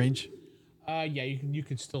in range? Yeah, you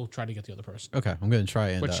can still try to get the other person. Okay, I'm going to try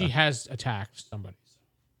and. But she has attacked somebody.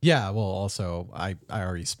 Yeah, well, also, I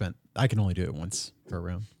already spent. I can only do it once per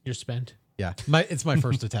round. You're spent. Yeah, it's my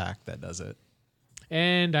first attack that does it.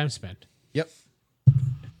 And I'm spent. Yep.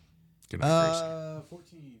 Good night,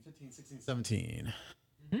 14, 15, 16, 17.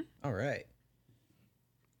 All right.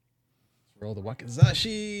 Let's roll the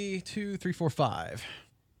Wakizashi. 2, 3, 4, 5.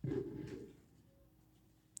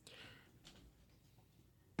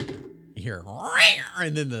 You hear,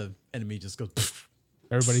 and then the enemy just goes. Poof.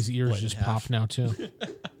 Everybody's ears Split in just half. pop now, too.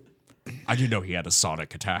 I didn't know he had a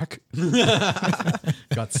sonic attack.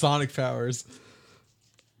 Got sonic powers.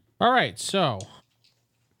 All right, so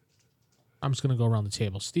I'm just going to go around the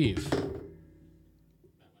table. Steve.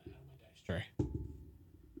 Tray.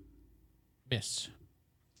 Miss.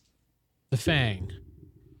 The Fang.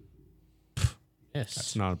 Miss.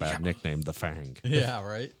 It's not a bad nickname, the Fang. Yeah,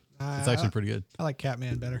 right. It's actually pretty good. I like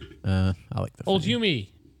Catman better. I like the Old Fang. Yumi.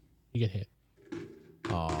 You get hit.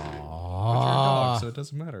 Aww. But you're a dog, so it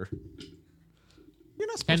doesn't matter. You're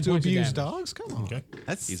not 10 supposed to points of abuse damage. dogs. Come on. Okay.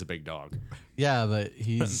 That's He's a big dog. yeah, but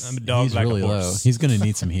he's I'm a dog he's like a really low. horse. He's gonna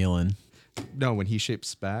need some healing. No, when he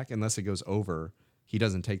shapes back, unless it goes over, he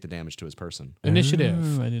doesn't take the damage to his person.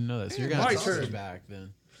 Initiative. Ooh, I didn't know that. So you're gonna My have to turn. stay back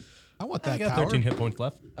then. I want I that got power. 13 hit points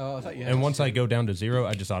left. Oh, I thought you had. And once I go down to 0,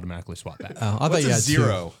 I just automatically swap back. Oh, I thought What's you a had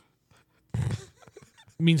 0?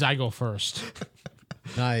 Means I go first. 2.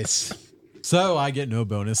 Nice. So I get no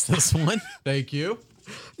bonus this one. Thank you.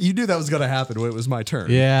 You knew that was going to happen when it was my turn.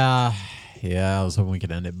 Yeah. I was hoping we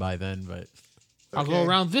could end it by then, but I'll go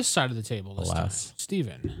around this side of the table this Alas. time.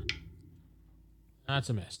 Steven. That's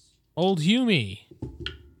a miss. Old Humie.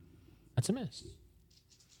 That's a miss.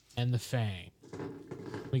 And the Fang.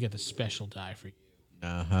 We get the special die for you.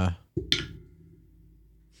 uh-huh.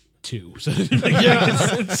 2. So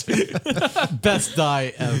Best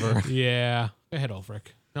die ever. yeah. Go ahead, Ulfric.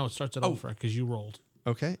 No, it starts at Ulfric because you rolled.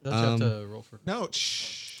 Okay. Don't you have to roll for No,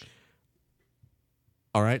 shh.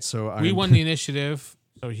 All right. So I We won the initiative,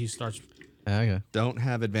 so he starts. Okay. don't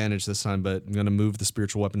have advantage this time, but I'm going to move the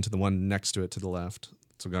spiritual weapon to the one next to it to the left.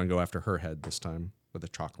 So I'm going to go after her head this time with a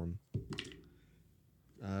chakram.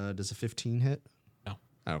 Does a 15 hit? No.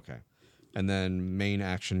 Okay. And then main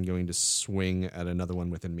action going to swing at another one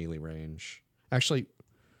within melee range. Actually,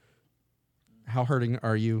 how hurting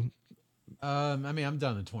are you? I mean, I'm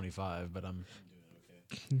down to 25, but I'm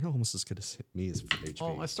doing okay. You're almost as good as me as for HP.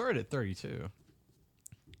 Oh, I started at 32.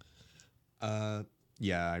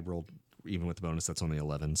 Yeah, I rolled even with the bonus. That's only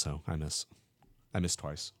 11, so I miss. I missed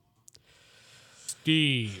twice.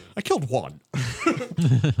 Steve. I killed one.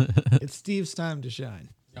 It's Steve's time to shine.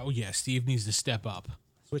 Oh, yeah. Steve needs to step up.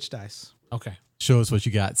 Switch dice. Okay. Show us what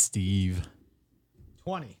you got, Steve.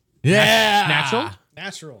 20. Yeah. Natural?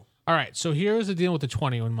 Natural. All right. So here's the deal with the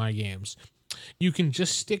 20 in my games. You can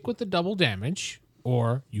just stick with the double damage,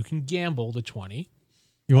 or you can gamble the 20.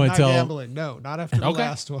 You want Not to tell? gambling. No, not after the Okay.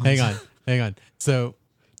 last one. Hang on. So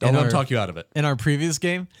Don't in let our- him talk you out of it. in our previous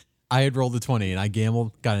game, I had rolled a 20 and I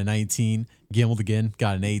gambled, got a 19, gambled again,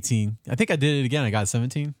 got an 18. I think I did it again. I got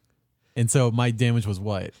 17. And so my damage was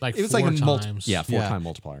what? Like It was 4 like a times. four-time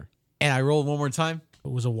multiplier. And I rolled one more time.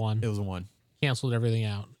 It was a 1. It was a 1. Canceled everything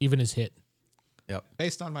out, even his hit. Yep.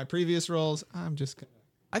 Based on my previous rolls, I'm just going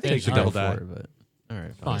I think Yeah, I should all go right. for it, but all right,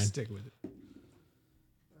 to fine. Fine. stick with it.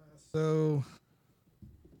 So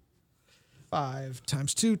 5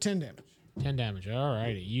 times 2, 10 damage. 10 damage. All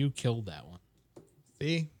righty. You killed that one.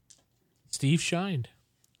 See? Steve shined.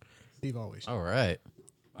 Steve always. All right.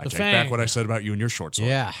 I The take Fang. back what I said about you and your short sword.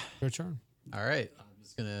 Yeah. Your turn. All right. I'm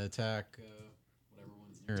just gonna attack whatever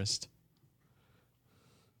one's nearest.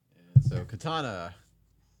 And so katana.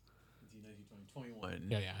 19, 19, 20, 21.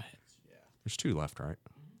 Yeah, yeah. There's 2 left, right?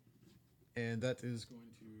 And that is going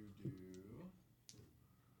to do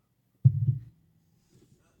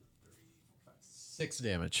 6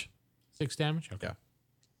 damage. 6 damage? Okay.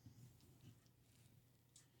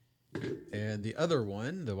 Yeah. And the other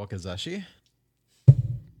one, the Wakazashi.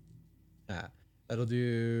 That'll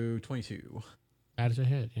do 22. That is a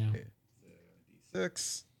hit, yeah. Okay.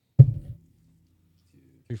 6.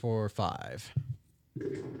 3, 4, 5.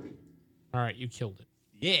 All right, you killed it.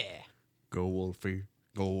 Yeah. Go Wolfie.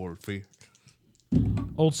 Go Wolfie.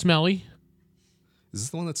 Old Smelly. Is this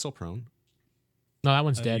the one that's still prone? No, that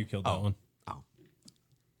one's You dead. killed that one. Oh.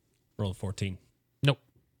 Roll a 14. Nope.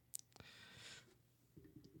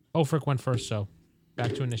 Ulfric went first, so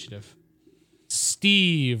back to initiative.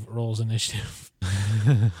 Steve rolls initiative.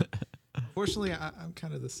 Fortunately, I'm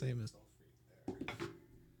kind of the same as all 3 there.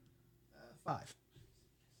 5.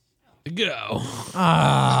 Go.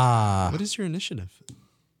 What is your initiative?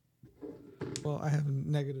 Well, I have a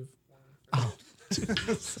negative.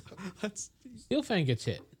 Steelfang gets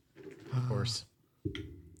hit. Of course.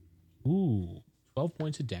 Ooh, 12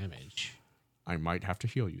 points of damage. I might have to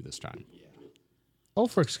heal you this time.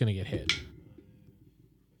 Ulfric's going to get hit.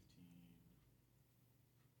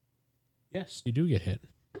 Yes, you do get hit.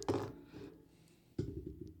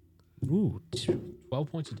 Ooh,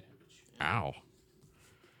 12 points of damage. Ow.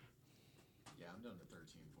 Yeah, I'm down to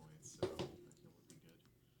 13 points, so I think it would be good.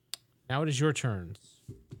 Now it is your turn.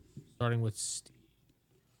 Starting with Steve.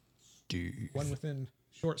 One within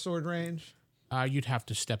short sword range. You'd have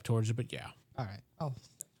to step towards it, but yeah. All right. I'll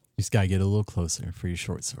You just gotta get a little closer for your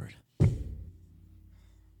short sword. You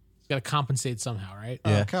got to compensate somehow, right?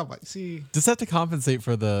 Yeah. cowboy. See, Just have to compensate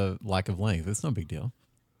for the lack of length. It's no big deal.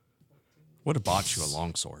 Would have bought you a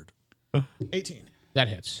longsword. 18. That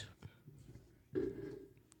hits.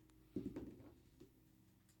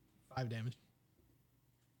 5 damage.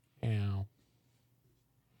 Ow.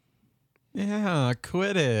 Yeah,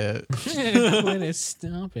 quit it. Quit it.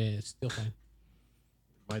 Stop it. It's still fine.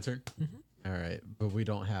 My turn? All right. But we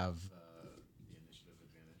don't have the initiative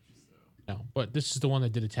advantage. So. No, but this is the one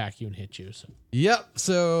that did attack you and hit you. So Yep.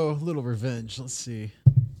 So, little revenge. Let's see.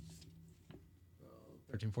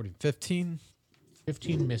 13, 14, 15.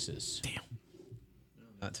 15 misses. Damn.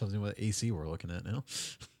 That tells me what AC we're looking at now.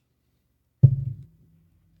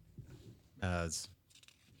 It's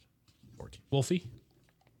 14. Wolfie?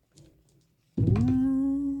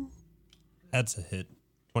 That's a hit.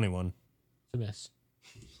 21. It's a miss.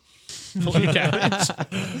 Full damage.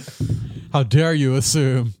 How dare you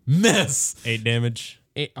assume? Miss! 8 damage.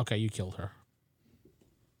 Okay, you killed her.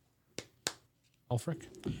 Ulfric?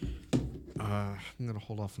 I'm going to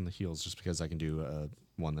hold off on the heals just because I can do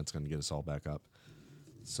one that's going to get us all back up.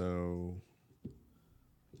 So,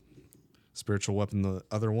 spiritual weapon, the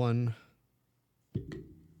other one.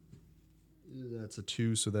 That's a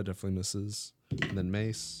 2, so that definitely misses. And then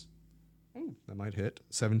mace. Oh, that might hit.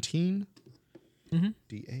 17.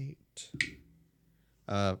 D8.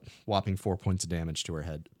 Whopping 4 points of damage to her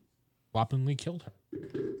head. Whoppingly killed her.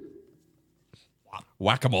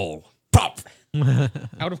 Whack-a-mole. Pop!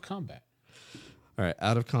 Out of combat. All right,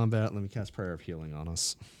 out of combat. Let me cast Prayer of Healing on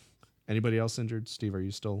us. Anybody else injured? Steve, are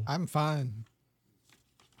you still? I'm fine.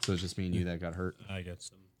 So it's just me and you that got hurt? I got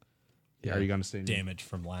some Yeah. Are you going to stay in? damage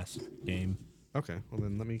from last game. Okay, well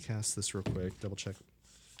then let me cast this real quick. Double check.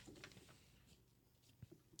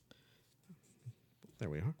 There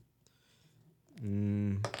we are.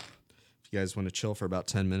 If you guys want to chill for about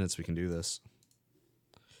 10 minutes, we can do this.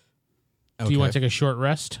 Do you want to take a short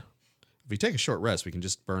rest? If we take a short rest, we can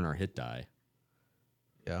just burn our hit die.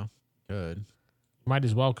 Yeah, good. Might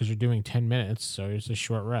as well because you're doing 10 minutes, so it's a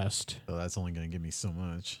short rest. So that's only going to give me so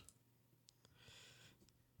much.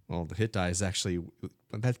 Well, the hit die is actually...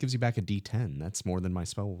 That gives you back a D10. That's more than my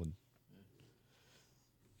spell would.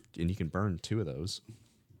 And you can burn 2 of those.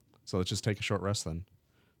 So let's just take a short rest then.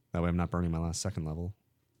 That way I'm not burning my last second level.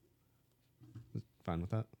 Fine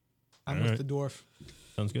with that? I'm All with right. the dwarf.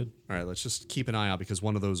 Sounds good. All right, let's just keep an eye out because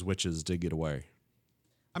one of those witches did get away.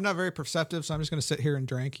 I'm not very perceptive, so I'm just going to sit here and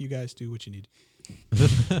drink. You guys do what you need.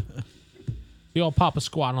 You all pop a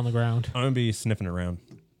squat on the ground. I'm going to be sniffing around.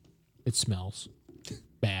 It smells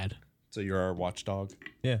bad. So you're our watchdog?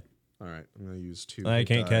 Yeah. All right, I'm going to use 2 I hit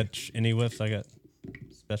can't die. catch any whiffs. I got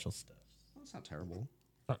special stuff. That's not terrible.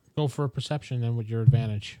 Go for a perception then with your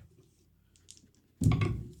advantage.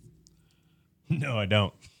 No, I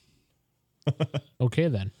don't. Okay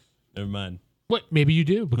then. Never mind. What? Maybe you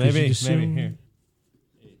do. Because you just Maybe. assume- Here.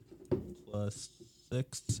 8 plus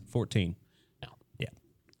 6, 14. No. Yeah.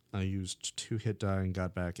 I used 2 hit die and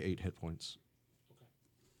got back 8 hit points.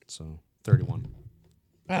 So 31.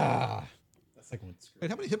 That's like one. Wait,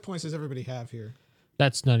 how many hit points does everybody have here?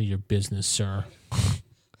 That's none of your business, sir.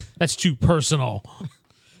 That's too personal.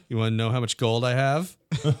 You want to know how much gold I have?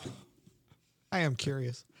 I am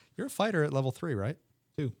curious. You're a fighter at level 3, right?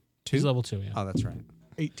 2. He's level 2, yeah. Oh, that's right.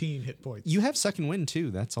 18 hit points. You have second wind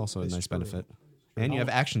too. That's also a It's nice true. benefit. And you have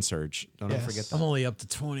action surge. Don't Yes. forget that. I'm only up to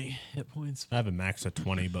 20 hit points. I have a max of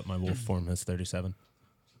 20, but my wolf form has 37.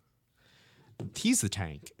 He's the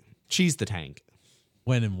tank. She's the tank.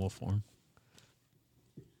 When in wolf form.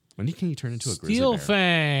 When can you turn into a grizzly Steel bear?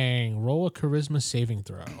 Fang. Roll a charisma saving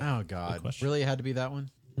throw. Oh, God. question. Really? It had to be that one?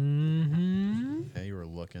 Mm-hmm. Yeah, you were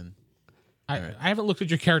looking. I haven't looked at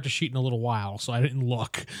your character sheet in a little while, so I didn't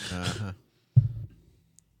look. Uh-huh.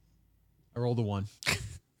 I rolled a 1.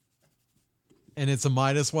 And it's a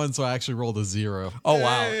 -1, so I actually rolled a 0. Oh,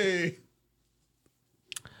 wow.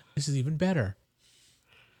 This is even better.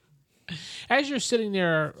 As you're sitting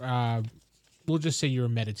there, we'll just say you're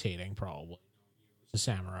meditating, probably. The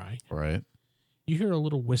samurai. Right. You hear a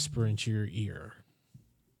little whisper into your ear.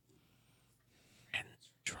 Friends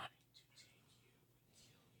are trying to take you.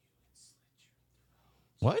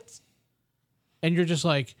 What? And you're just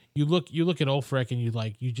like, you look at Ulfric and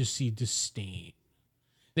you just see disdain.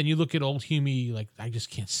 Then you look at old Humie, like, I just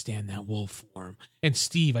can't stand that wolf form. And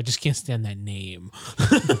Steve, I just can't stand that name.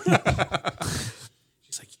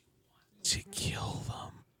 She's like, you want to kill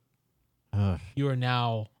them. You are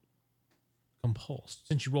now compulsed.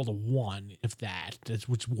 Since you rolled a 1, if that's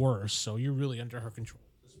what's worse. So you're really under her control.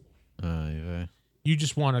 Yeah. You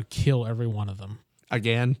just want to kill every one of them.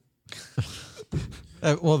 Again?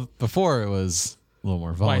 Well, before it was a little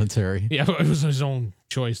more voluntary. Yeah, it was his own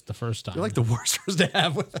choice the first time. You're like the worst person to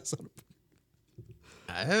have with us.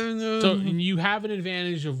 I don't know. So and you have an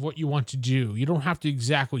advantage of what you want to do. You don't have to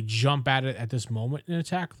exactly jump at it at this moment and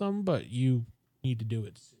attack them, but you need to do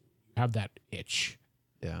it. You have that itch.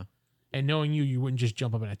 Yeah. And knowing you wouldn't just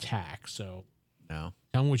jump up and attack. So No.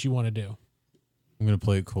 Tell me what you want to do. I'm gonna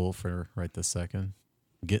play it cool for right this second.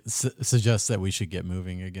 Suggest that we should get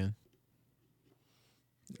moving again.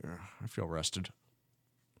 I feel rested.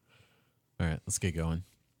 All right, let's get going.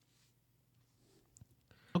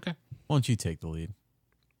 Okay. Why don't you take the lead?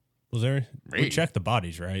 Was there? We checked the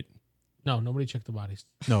bodies, right? No, nobody checked the bodies.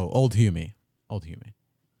 No, old Hume. Old Hume.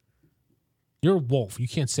 You're a wolf. You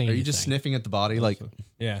can't say anything. Are you just sniffing at the body? Like,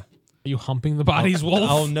 Yeah. Are you humping the bodies, wolf?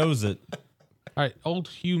 I'll nose it. All right, old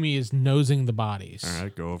Hume is nosing the bodies. all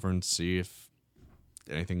right, go over and see if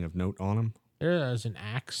anything of note on him. There's an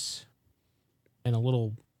axe and a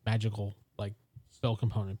little magical, like, spell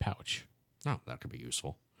component pouch. Oh, that could be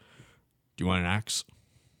useful. Do you want an axe?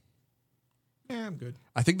 Yeah, I'm good.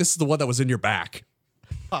 I think this is the one that was in your back.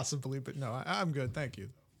 Possibly, but no, I'm good. Thank you.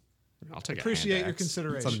 I'll take Appreciate a hand your axe.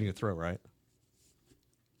 consideration. Something to throw, right?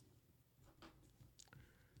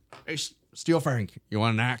 Hey, Steel Frank, you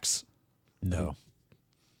want an axe? No.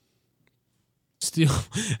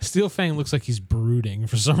 Steel Fang looks like he's brooding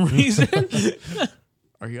for some reason.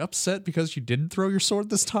 Are you upset because you didn't throw your sword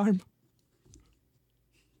this time?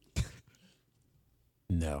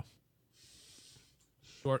 No.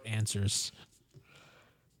 Short answers.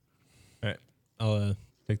 All right. I'll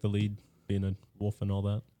take the lead, being a wolf and all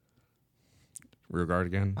that. Rear guard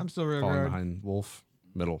again. I'm still rear Falling guard. behind Wolf.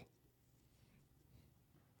 Middle.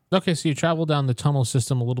 Okay, so you travel down the tunnel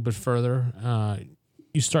system a little bit further.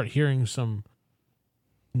 You start hearing some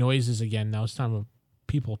noises again. Now it's time of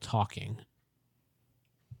people talking.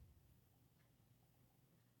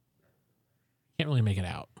 Can't really make it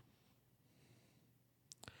out.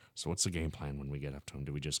 So what's the game plan when we get up to him?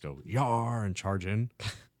 Do we just go yar and charge in?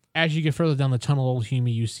 As you get further down the tunnel, old Hume,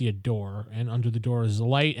 you see a door, and under the door is a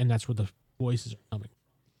light, and that's where the voices are coming.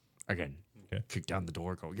 Again, Okay. kick down the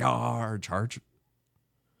door, go yar, charge.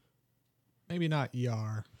 Maybe not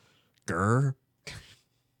Yar. Grr.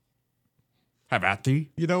 Have at thee.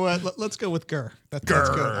 You know what? Let's go with Gur. That's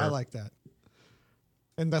good. I like that.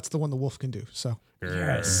 And that's the one the wolf can do. So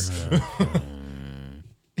Yes.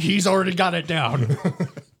 He's already got it down.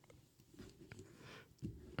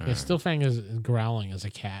 Yeah, Steel Fang is growling as a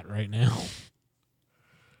cat right now.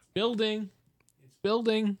 Building. It's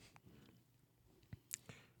building.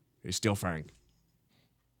 Hey, Steel Frank.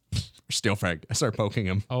 Steel Frank. I start poking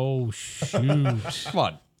him. Oh, shoot. Come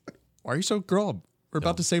on. Why are you so grub? We're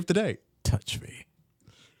about to save the day. Touch me.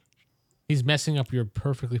 He's messing up your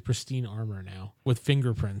perfectly pristine armor now with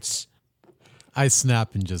fingerprints. I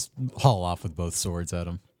snap and just haul off with both swords at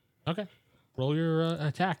him. Okay. Roll your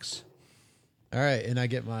attacks. All right, and I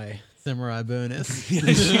get my samurai bonus.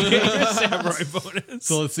 Samurai bonus.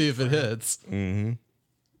 So let's see if it hits. Mm-hmm.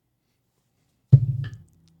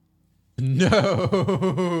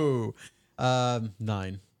 No. 9.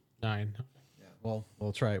 9. Yeah, well,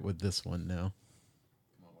 we'll try it with this one now.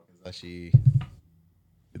 Come on, Wakazashi.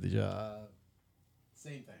 Do the job.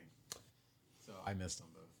 Same thing. So I missed on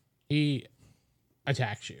both. He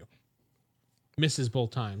attacks you. Misses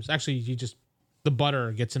both times. Actually, the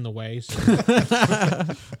butter gets in the way. So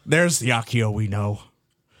There's the Akio we know.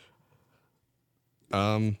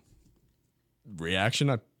 Reaction,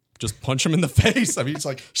 I just punch him in the face. I mean, it's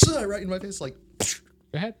like, right in my face, like,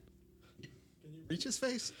 go ahead. can you reach his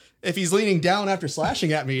face? if he's leaning down after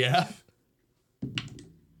slashing at me, yeah.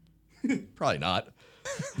 Probably not.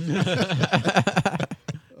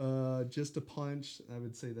 Just a punch. I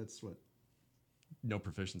would say that's what? No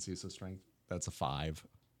proficiency, so strength. That's a 5.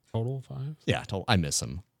 Total 5. Yeah, I miss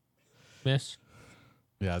him. Miss.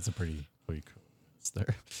 Yeah, it's a pretty cool miss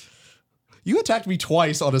there. You attacked me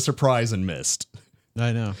twice on a surprise and missed.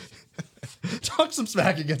 I know. Talk some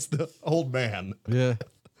smack against the old man. Yeah.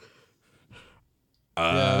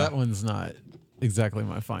 Yeah, that one's not exactly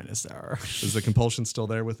my finest hour. Is the compulsion still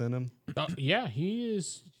there within him? Yeah, he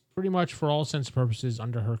is pretty much, for all intents and purposes,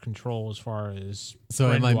 under her control as far as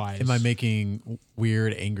So am friend-wise. I making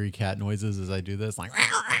weird angry cat noises as I do this? Like,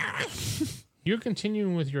 You're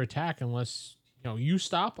continuing with your attack unless you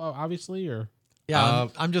stop, obviously, or yeah,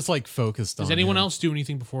 I'm just like focused on. does anyone him. else do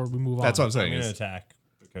anything before we move on? That's what I'm I'm saying. going to is- attack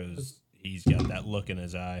because he's got that look in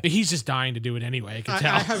his eye. He's just dying to do it anyway. I can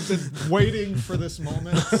tell. I have been waiting for this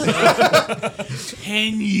moment.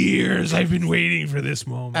 10 years I've been waiting for this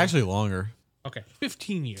moment. Actually, longer. Okay,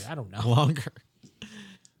 15 years. I don't know. Longer.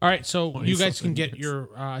 All right, so you guys can 20-something get years. your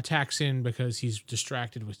attacks in because he's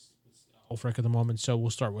distracted with Ulfric at the moment. So we'll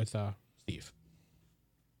start with Steve.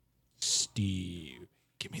 Steve,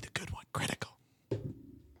 Give me the good one. Critical.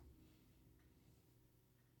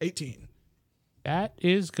 18. that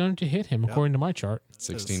is going to hit him according to my chart.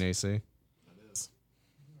 16 AC.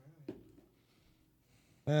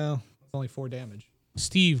 Well, it's only 4 damage.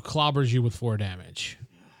 Steve clobbers you with 4 damage.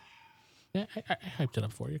 Yeah, I hyped it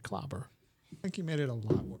up for you. Clobber. I think you made it a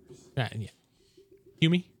lot worse. Yeah.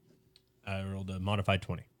 Yumi? I rolled a modified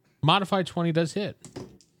 20. Modified 20 does hit.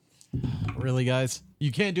 Really, guys?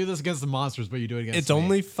 You can't do this against the monsters, but you do it against It's me.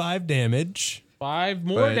 only 5 damage. 5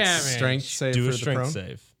 more But it's damage. strength save Do for a the strength prone.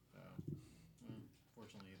 save.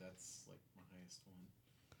 Fortunately, that's like my highest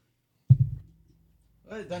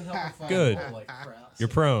one. It doesn't help if I Good. roll like crap. You're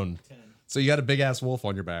prone. So you got a big ass wolf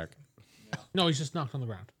on your back. No, he's just knocked on the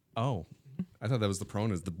ground. Oh, I thought that was the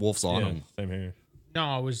prone. Is the wolf's on Yeah, him? same here.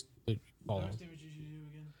 No, it was the How follow. much damage did you do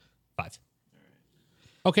again? 5.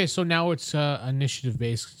 Okay, so now it's initiative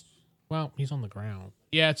based. Well, he's on the ground.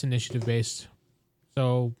 Yeah, it's initiative based.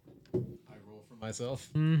 So I roll for myself.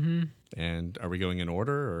 And are we going in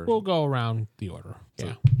order or? we'll go around the order.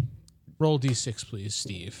 Yeah. Roll d6, please,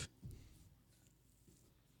 Steve.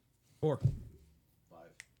 4.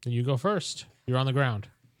 And you go first. You're on the ground.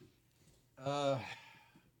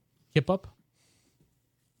 Hip up.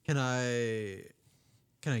 Can I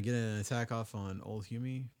get an attack off on old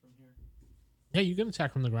Hume from here? Yeah, you can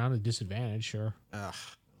attack from the ground at disadvantage, sure. I don't like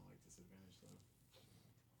disadvantage though.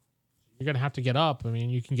 You're going to have to get up. I mean,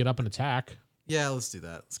 you can get up and attack. Yeah, let's do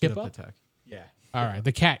that. Let's Skip get up up? attack. Yeah. All right,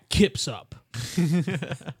 the cat kips up. He's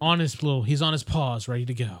on his paws, ready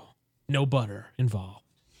to go. No butter involved.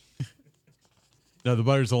 No, the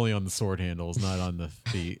butter's only on the sword handles, not on the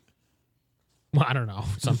feet. Well, I don't know.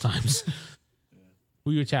 Sometimes.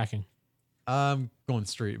 Who are you attacking? I'm going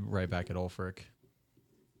straight right back at Ulfric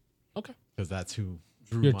Okay. because that's who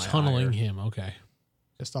drew You're my tunneling ire. him. Okay.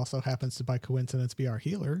 Just also happens to, by coincidence, be our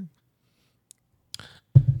healer.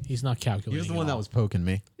 He's not calculating. He was the at one that all. was poking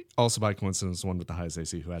me. Also, by coincidence, the one with the highest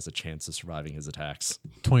AC who has a chance of surviving his attacks.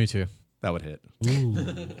 22. That would hit.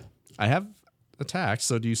 Ooh. I have attacked,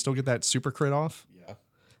 so do you still get that super crit off? Yeah.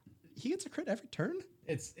 He gets a crit every turn?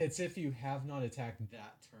 It's if you have not attacked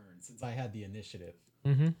that turn. Since I had the initiative,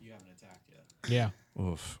 Mm-hmm. you haven't attacked yet. Yeah.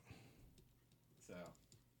 Oof. So,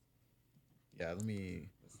 yeah, let me.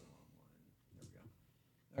 That's the wrong one.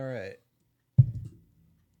 There we go. All right.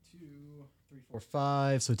 2, 3, 4,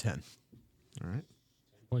 5. So 10. All right.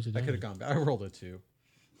 Points of I could have damage. gone back. I rolled a 2.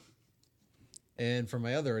 And for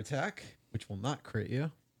my other attack, which will not crit you,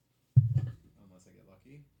 unless I get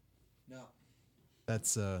lucky. No.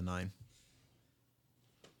 That's 9.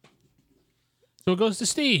 So it goes to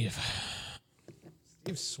Steve.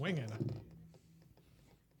 Steve's swinging.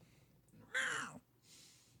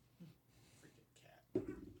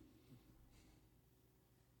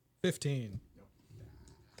 15.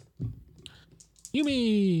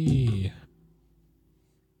 Yumi.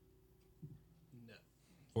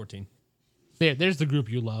 14. There's the group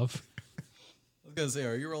you love. I was going to say,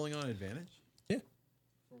 are you rolling on advantage? Yeah.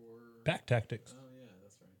 For... Pack tactics. Oh, yeah,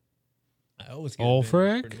 that's right. I always get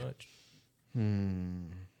Ulfric? advantage pretty much.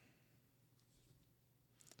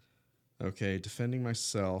 Okay, defending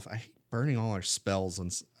myself. I hate burning all our spells on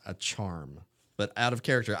a charm. But out of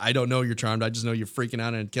character, I don't know you're charmed. I just know you're freaking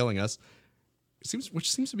out and killing us.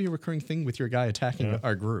 Which seems to be a recurring thing with your guy attacking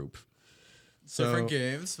our group. So, Different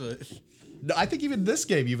games, but No, I think even this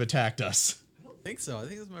game you've attacked us. I don't think so. I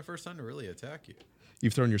think this is my first time to really attack you.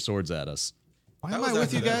 You've thrown your swords at us. Why That am was I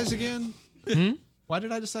with you accidental. guys again? Why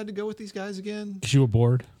did I decide to go with these guys again? Because you were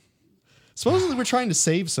bored. Supposedly we're trying to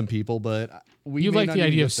save some people, but we You may like not the even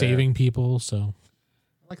idea get of there. saving people, so.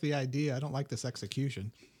 I like the idea. I don't like this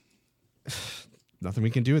execution. Nothing we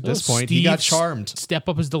can do at this Oh, point. He got Steve, charmed. Step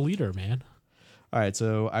up as the leader, man. All right,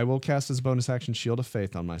 so I will cast as a bonus action Shield of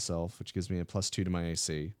Faith on myself, which gives me a +2 to my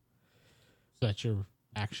AC. That's your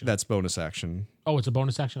action. That's bonus action. Oh, it's a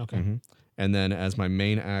bonus action? Okay. And then as my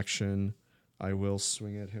main action, I will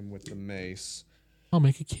swing at him with the mace. I'll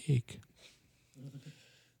make a cake.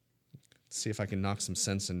 See if I can knock some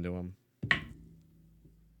sense into him.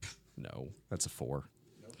 No, that's a 4.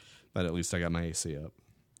 But at least I got my AC up.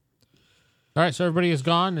 All right, so everybody is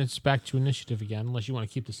gone. It's back to initiative again, unless you want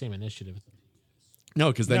to keep the same initiative. No,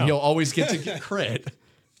 because then No. he'll always get to get crit.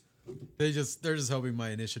 They're just hoping my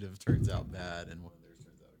initiative turns out bad and one of theirs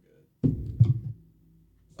turns out good.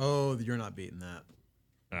 Oh, you're not beating that.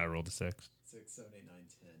 I rolled a 6. 6, 7, 8, 9,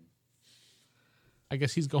 10. I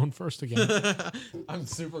guess he's going first again. I'm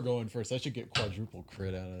super going first. I should get quadruple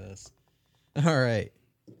crit out of this. All right.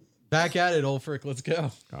 Back at it, Ulfric. Let's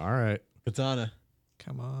go. All right. Katana.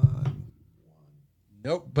 Come on.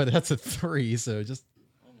 Nope, but that's a 3, so just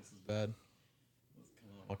almost as bad. Come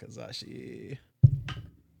on, Wakazashi.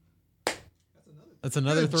 That's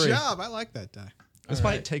another Good 3. job. I like that die. This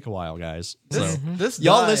might take a while, guys. This, So this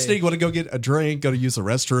y'all die- listening want to go get a drink, go to use the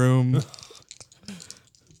restroom.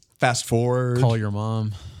 Fast forward. Call your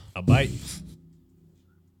mom. A bite.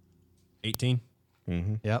 18.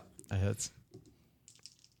 Yep, that hits.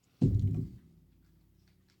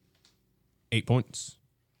 8 points.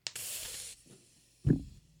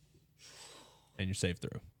 And your save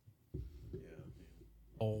throw.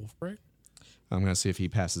 Oh, frick. I'm going to see if he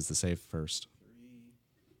passes the save first.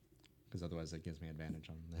 Because otherwise that gives me advantage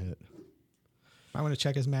on the hit. I want to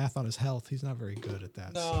check his math on his health. He's not very good at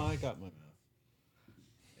that. No, I got my math.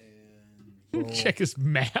 And Check his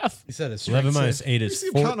math. You said it's 11 minus 8 You is see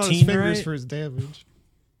him counting on his 14, fingers right? for his damage.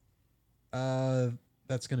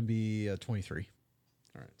 That's going to be 23.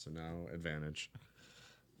 All right, so now advantage.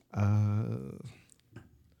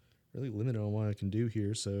 Really limited on what I can do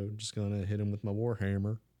here, so I'm just going to hit him with my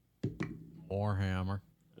Warhammer. Warhammer.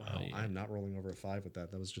 Wow, I'm not rolling over a 5 with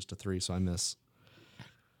that. That was just a 3, so I miss.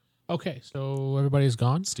 Okay, so everybody's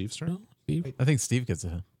gone. Steve's turn? Steve, I think Steve gets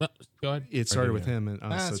a. no, go ahead. It started do with you? him, and so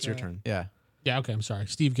That's it's your right. turn. Yeah. Yeah, okay, I'm sorry.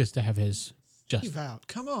 Steve gets to have his. Just Leave out.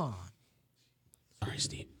 Come on. sorry,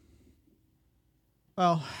 Steve.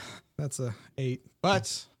 Well, that's a 8.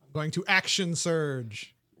 But I'm going to action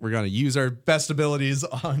surge. We're going to use our best abilities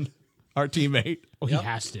on our teammate. Well, he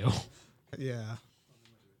has to. Yeah.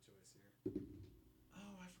 Oh,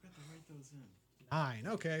 I forgot to write those in. 9.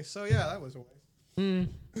 Okay, so yeah, that was a waste.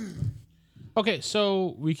 Okay,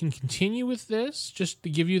 so we can continue with this. Just to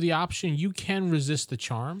give you the option, you can resist the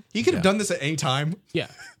charm. He could have done this at any time. Yeah.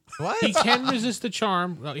 What? He can resist the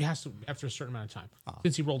charm. Well, he has to after a certain amount of time.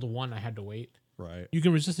 Since he rolled a 1, I had to wait. Right. You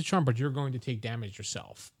can resist the charm, but you're going to take damage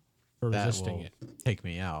yourself for That resisting will it. take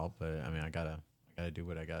me out, but I mean, I gotta do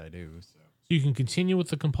what I gotta do. So You can continue with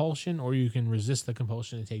the compulsion, or you can resist the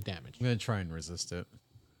compulsion and take damage. I'm gonna try and resist it.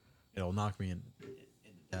 It'll knock me in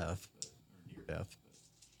death, or near death.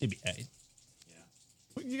 It'd be 8.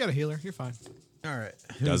 You got a healer. You're fine. All right.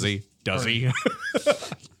 Does he? Does he?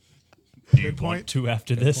 Do you point. want 2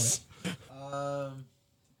 after this? What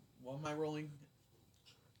am I rolling?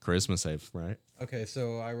 Charisma save, right? Okay,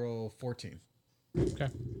 so I roll 14. Okay.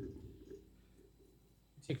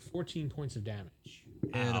 Take 14 points of damage.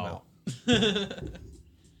 And I'm out.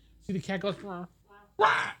 See the cat goes.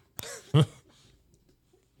 Wah!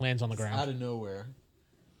 Lands on the ground. Out of nowhere.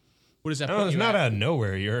 What does that No, put it's you not at? out of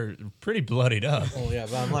nowhere. You're pretty bloodied up. Oh yeah,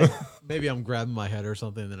 but I'm like, maybe I'm grabbing my head or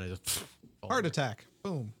something, and then I just Heart attack.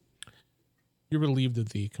 Boom. You're relieved of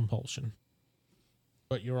the compulsion.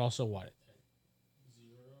 But you're also what?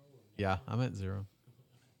 Yeah, I'm at 0.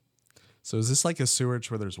 So is this like a sewage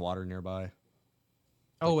where there's water nearby?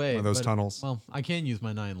 Oh wait, one of those but- tunnels. Well, I can use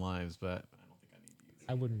my 9 lives, but I don't think I need to use.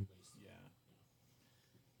 I wouldn't.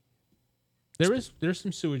 Yeah. There's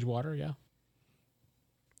some sewage water, yeah.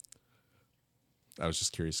 I was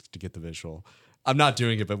just curious to get the visual. I'm not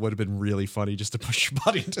doing it, but it would have been really funny just to push your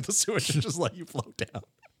body into the sewage and just let you float down.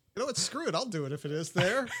 You know what? Screw it. I'll do it if it is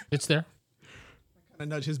there. It's there. Kind of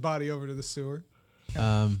nudge his body over to the sewer.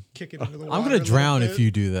 Kick it into the water. I'm a gonna little drown bit. if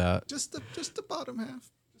you do that. Just the bottom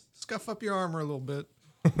half. Just scuff up your armor a little bit.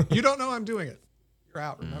 You don't know I'm doing it. You're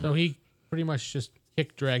out. Remember? So he pretty much just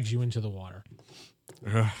drags you into the water.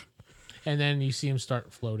 And then you see him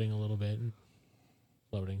start floating a little bit. And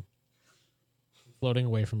floating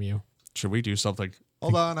away from you. Should we do something?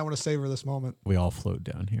 Hold on. I want to savor this moment. We all float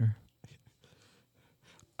down here.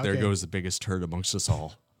 There Okay. goes the biggest turd amongst us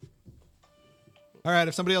all. All right.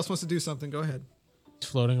 If somebody else wants to do something, go ahead. He's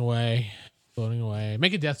floating away.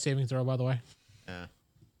 Make a death saving throw, by the way. Yeah.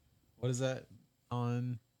 What is that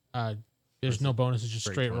on? There's no bonus. It's just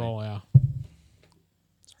Straight straight 20. roll, yeah.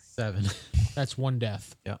 7. That's 1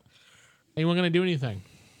 death. Yeah. Anyone going to do anything?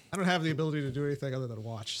 I don't have the ability to do anything other than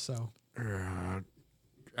watch. So I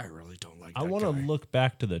really don't like I that want to guy. look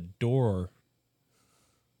back to the door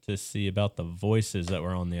to see about the voices that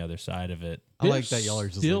were on the other side of it. I like They're that y'all are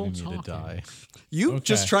just still leaving me to talking. die. You Okay.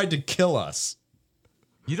 just tried to kill us.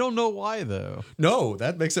 You don't know why though. No,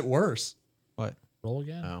 that makes it worse. What? Roll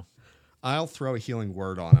again. Oh. I'll throw a healing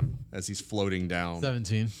word on him as he's floating down.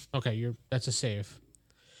 17. Okay, that's a save.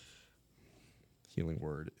 Healing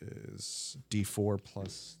word is D4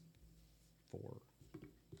 plus 4.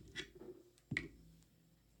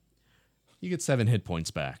 You get 7 hit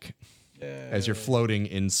points back as you're floating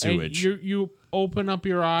in sewage. And you open up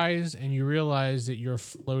your eyes and you realize that you're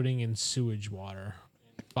floating in sewage water.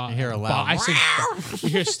 I hear a loud I said, you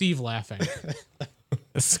hear Steve laughing.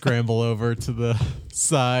 Scramble over to the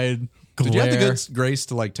side. Did you have the glare, good grace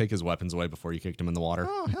to like take his weapons away before you kicked him in the water?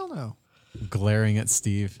 oh hell no. glaring at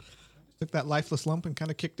Steve? Took that lifeless lump and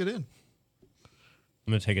kind of kicked it in.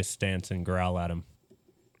 I'm going to take a stance and growl at him.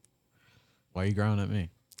 Why are you growling at me?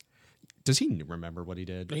 Does he remember what he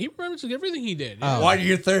did? He remembers everything he did. Oh. Why do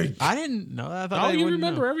you think? I didn't know that. I thought Oh, I you wouldn't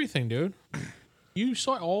remember know. everything, dude. You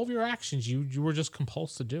saw all of your actions. You were just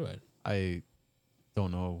compulsed to do it. I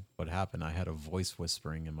don't know what happened. I had a voice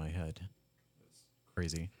whispering in my head. It's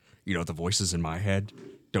crazy. You know, the voices in my head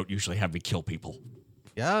don't usually have me kill people.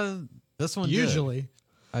 Yeah, this one did. Usually.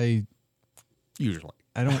 Usually.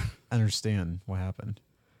 I don't understand what happened.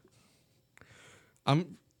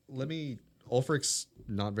 Let me. Ulfric's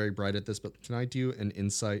not very bright at this, but can I do an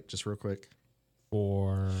insight just real quick?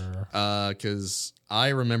 Because I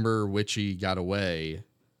remember Witchy got away,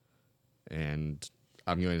 and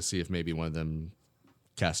I'm going to see if maybe one of them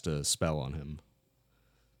cast a spell on him.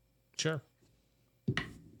 Sure.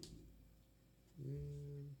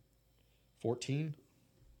 14?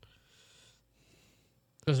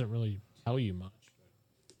 Doesn't really tell you much.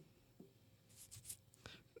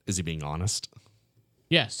 Is he being honest?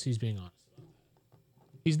 Yes, he's being honest.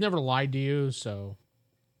 He's never lied to you, so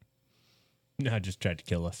No, just tried to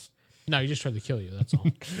kill us. no, he just tried to kill you. That's all.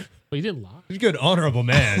 But he didn't lie. He's a good, honorable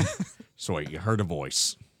man. So wait, you heard a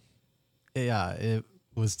voice. Yeah, it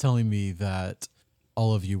was telling me that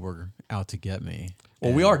all of you were out to get me.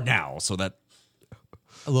 Well, we are now, so that...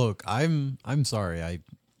 Look, I'm sorry.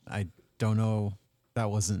 I don't know.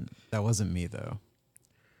 That wasn't me though.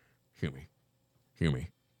 Hear me.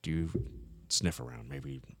 Do you sniff around?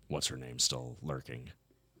 Maybe what's her name still lurking?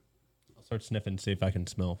 I'll start sniffing, see if I can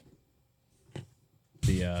smell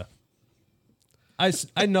the.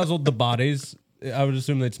 I nuzzled the bodies. I would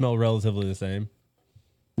assume they'd smell relatively the same.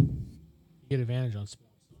 You get advantage on smells.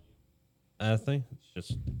 I think it's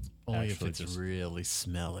just Only if actually it's just, really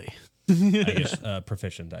smelly, I guess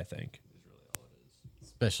proficient. I think.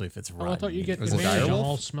 especially if it's Oh, rotten. I thought you get Is it advantage on direwolf?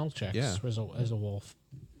 all smell checks Yeah. as a wolf.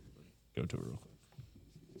 Go to it real quick.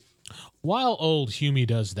 While old Humie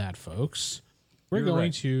does that, folks, we're You're going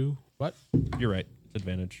right. to what? You're right.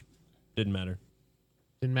 Advantage. Didn't matter.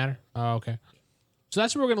 Didn't matter. Oh, okay. So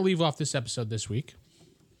that's where we're going to leave off this episode this week.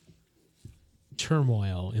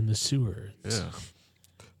 Turmoil in the sewers.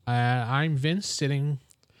 Yeah. I'm Vince, sitting.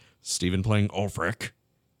 Steven playing Ulfric.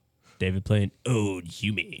 David playing Old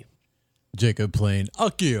Humie. Jacob playing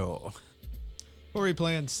Akio. Or are we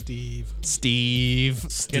playing Steve? Steve.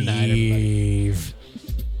 Good night, everybody.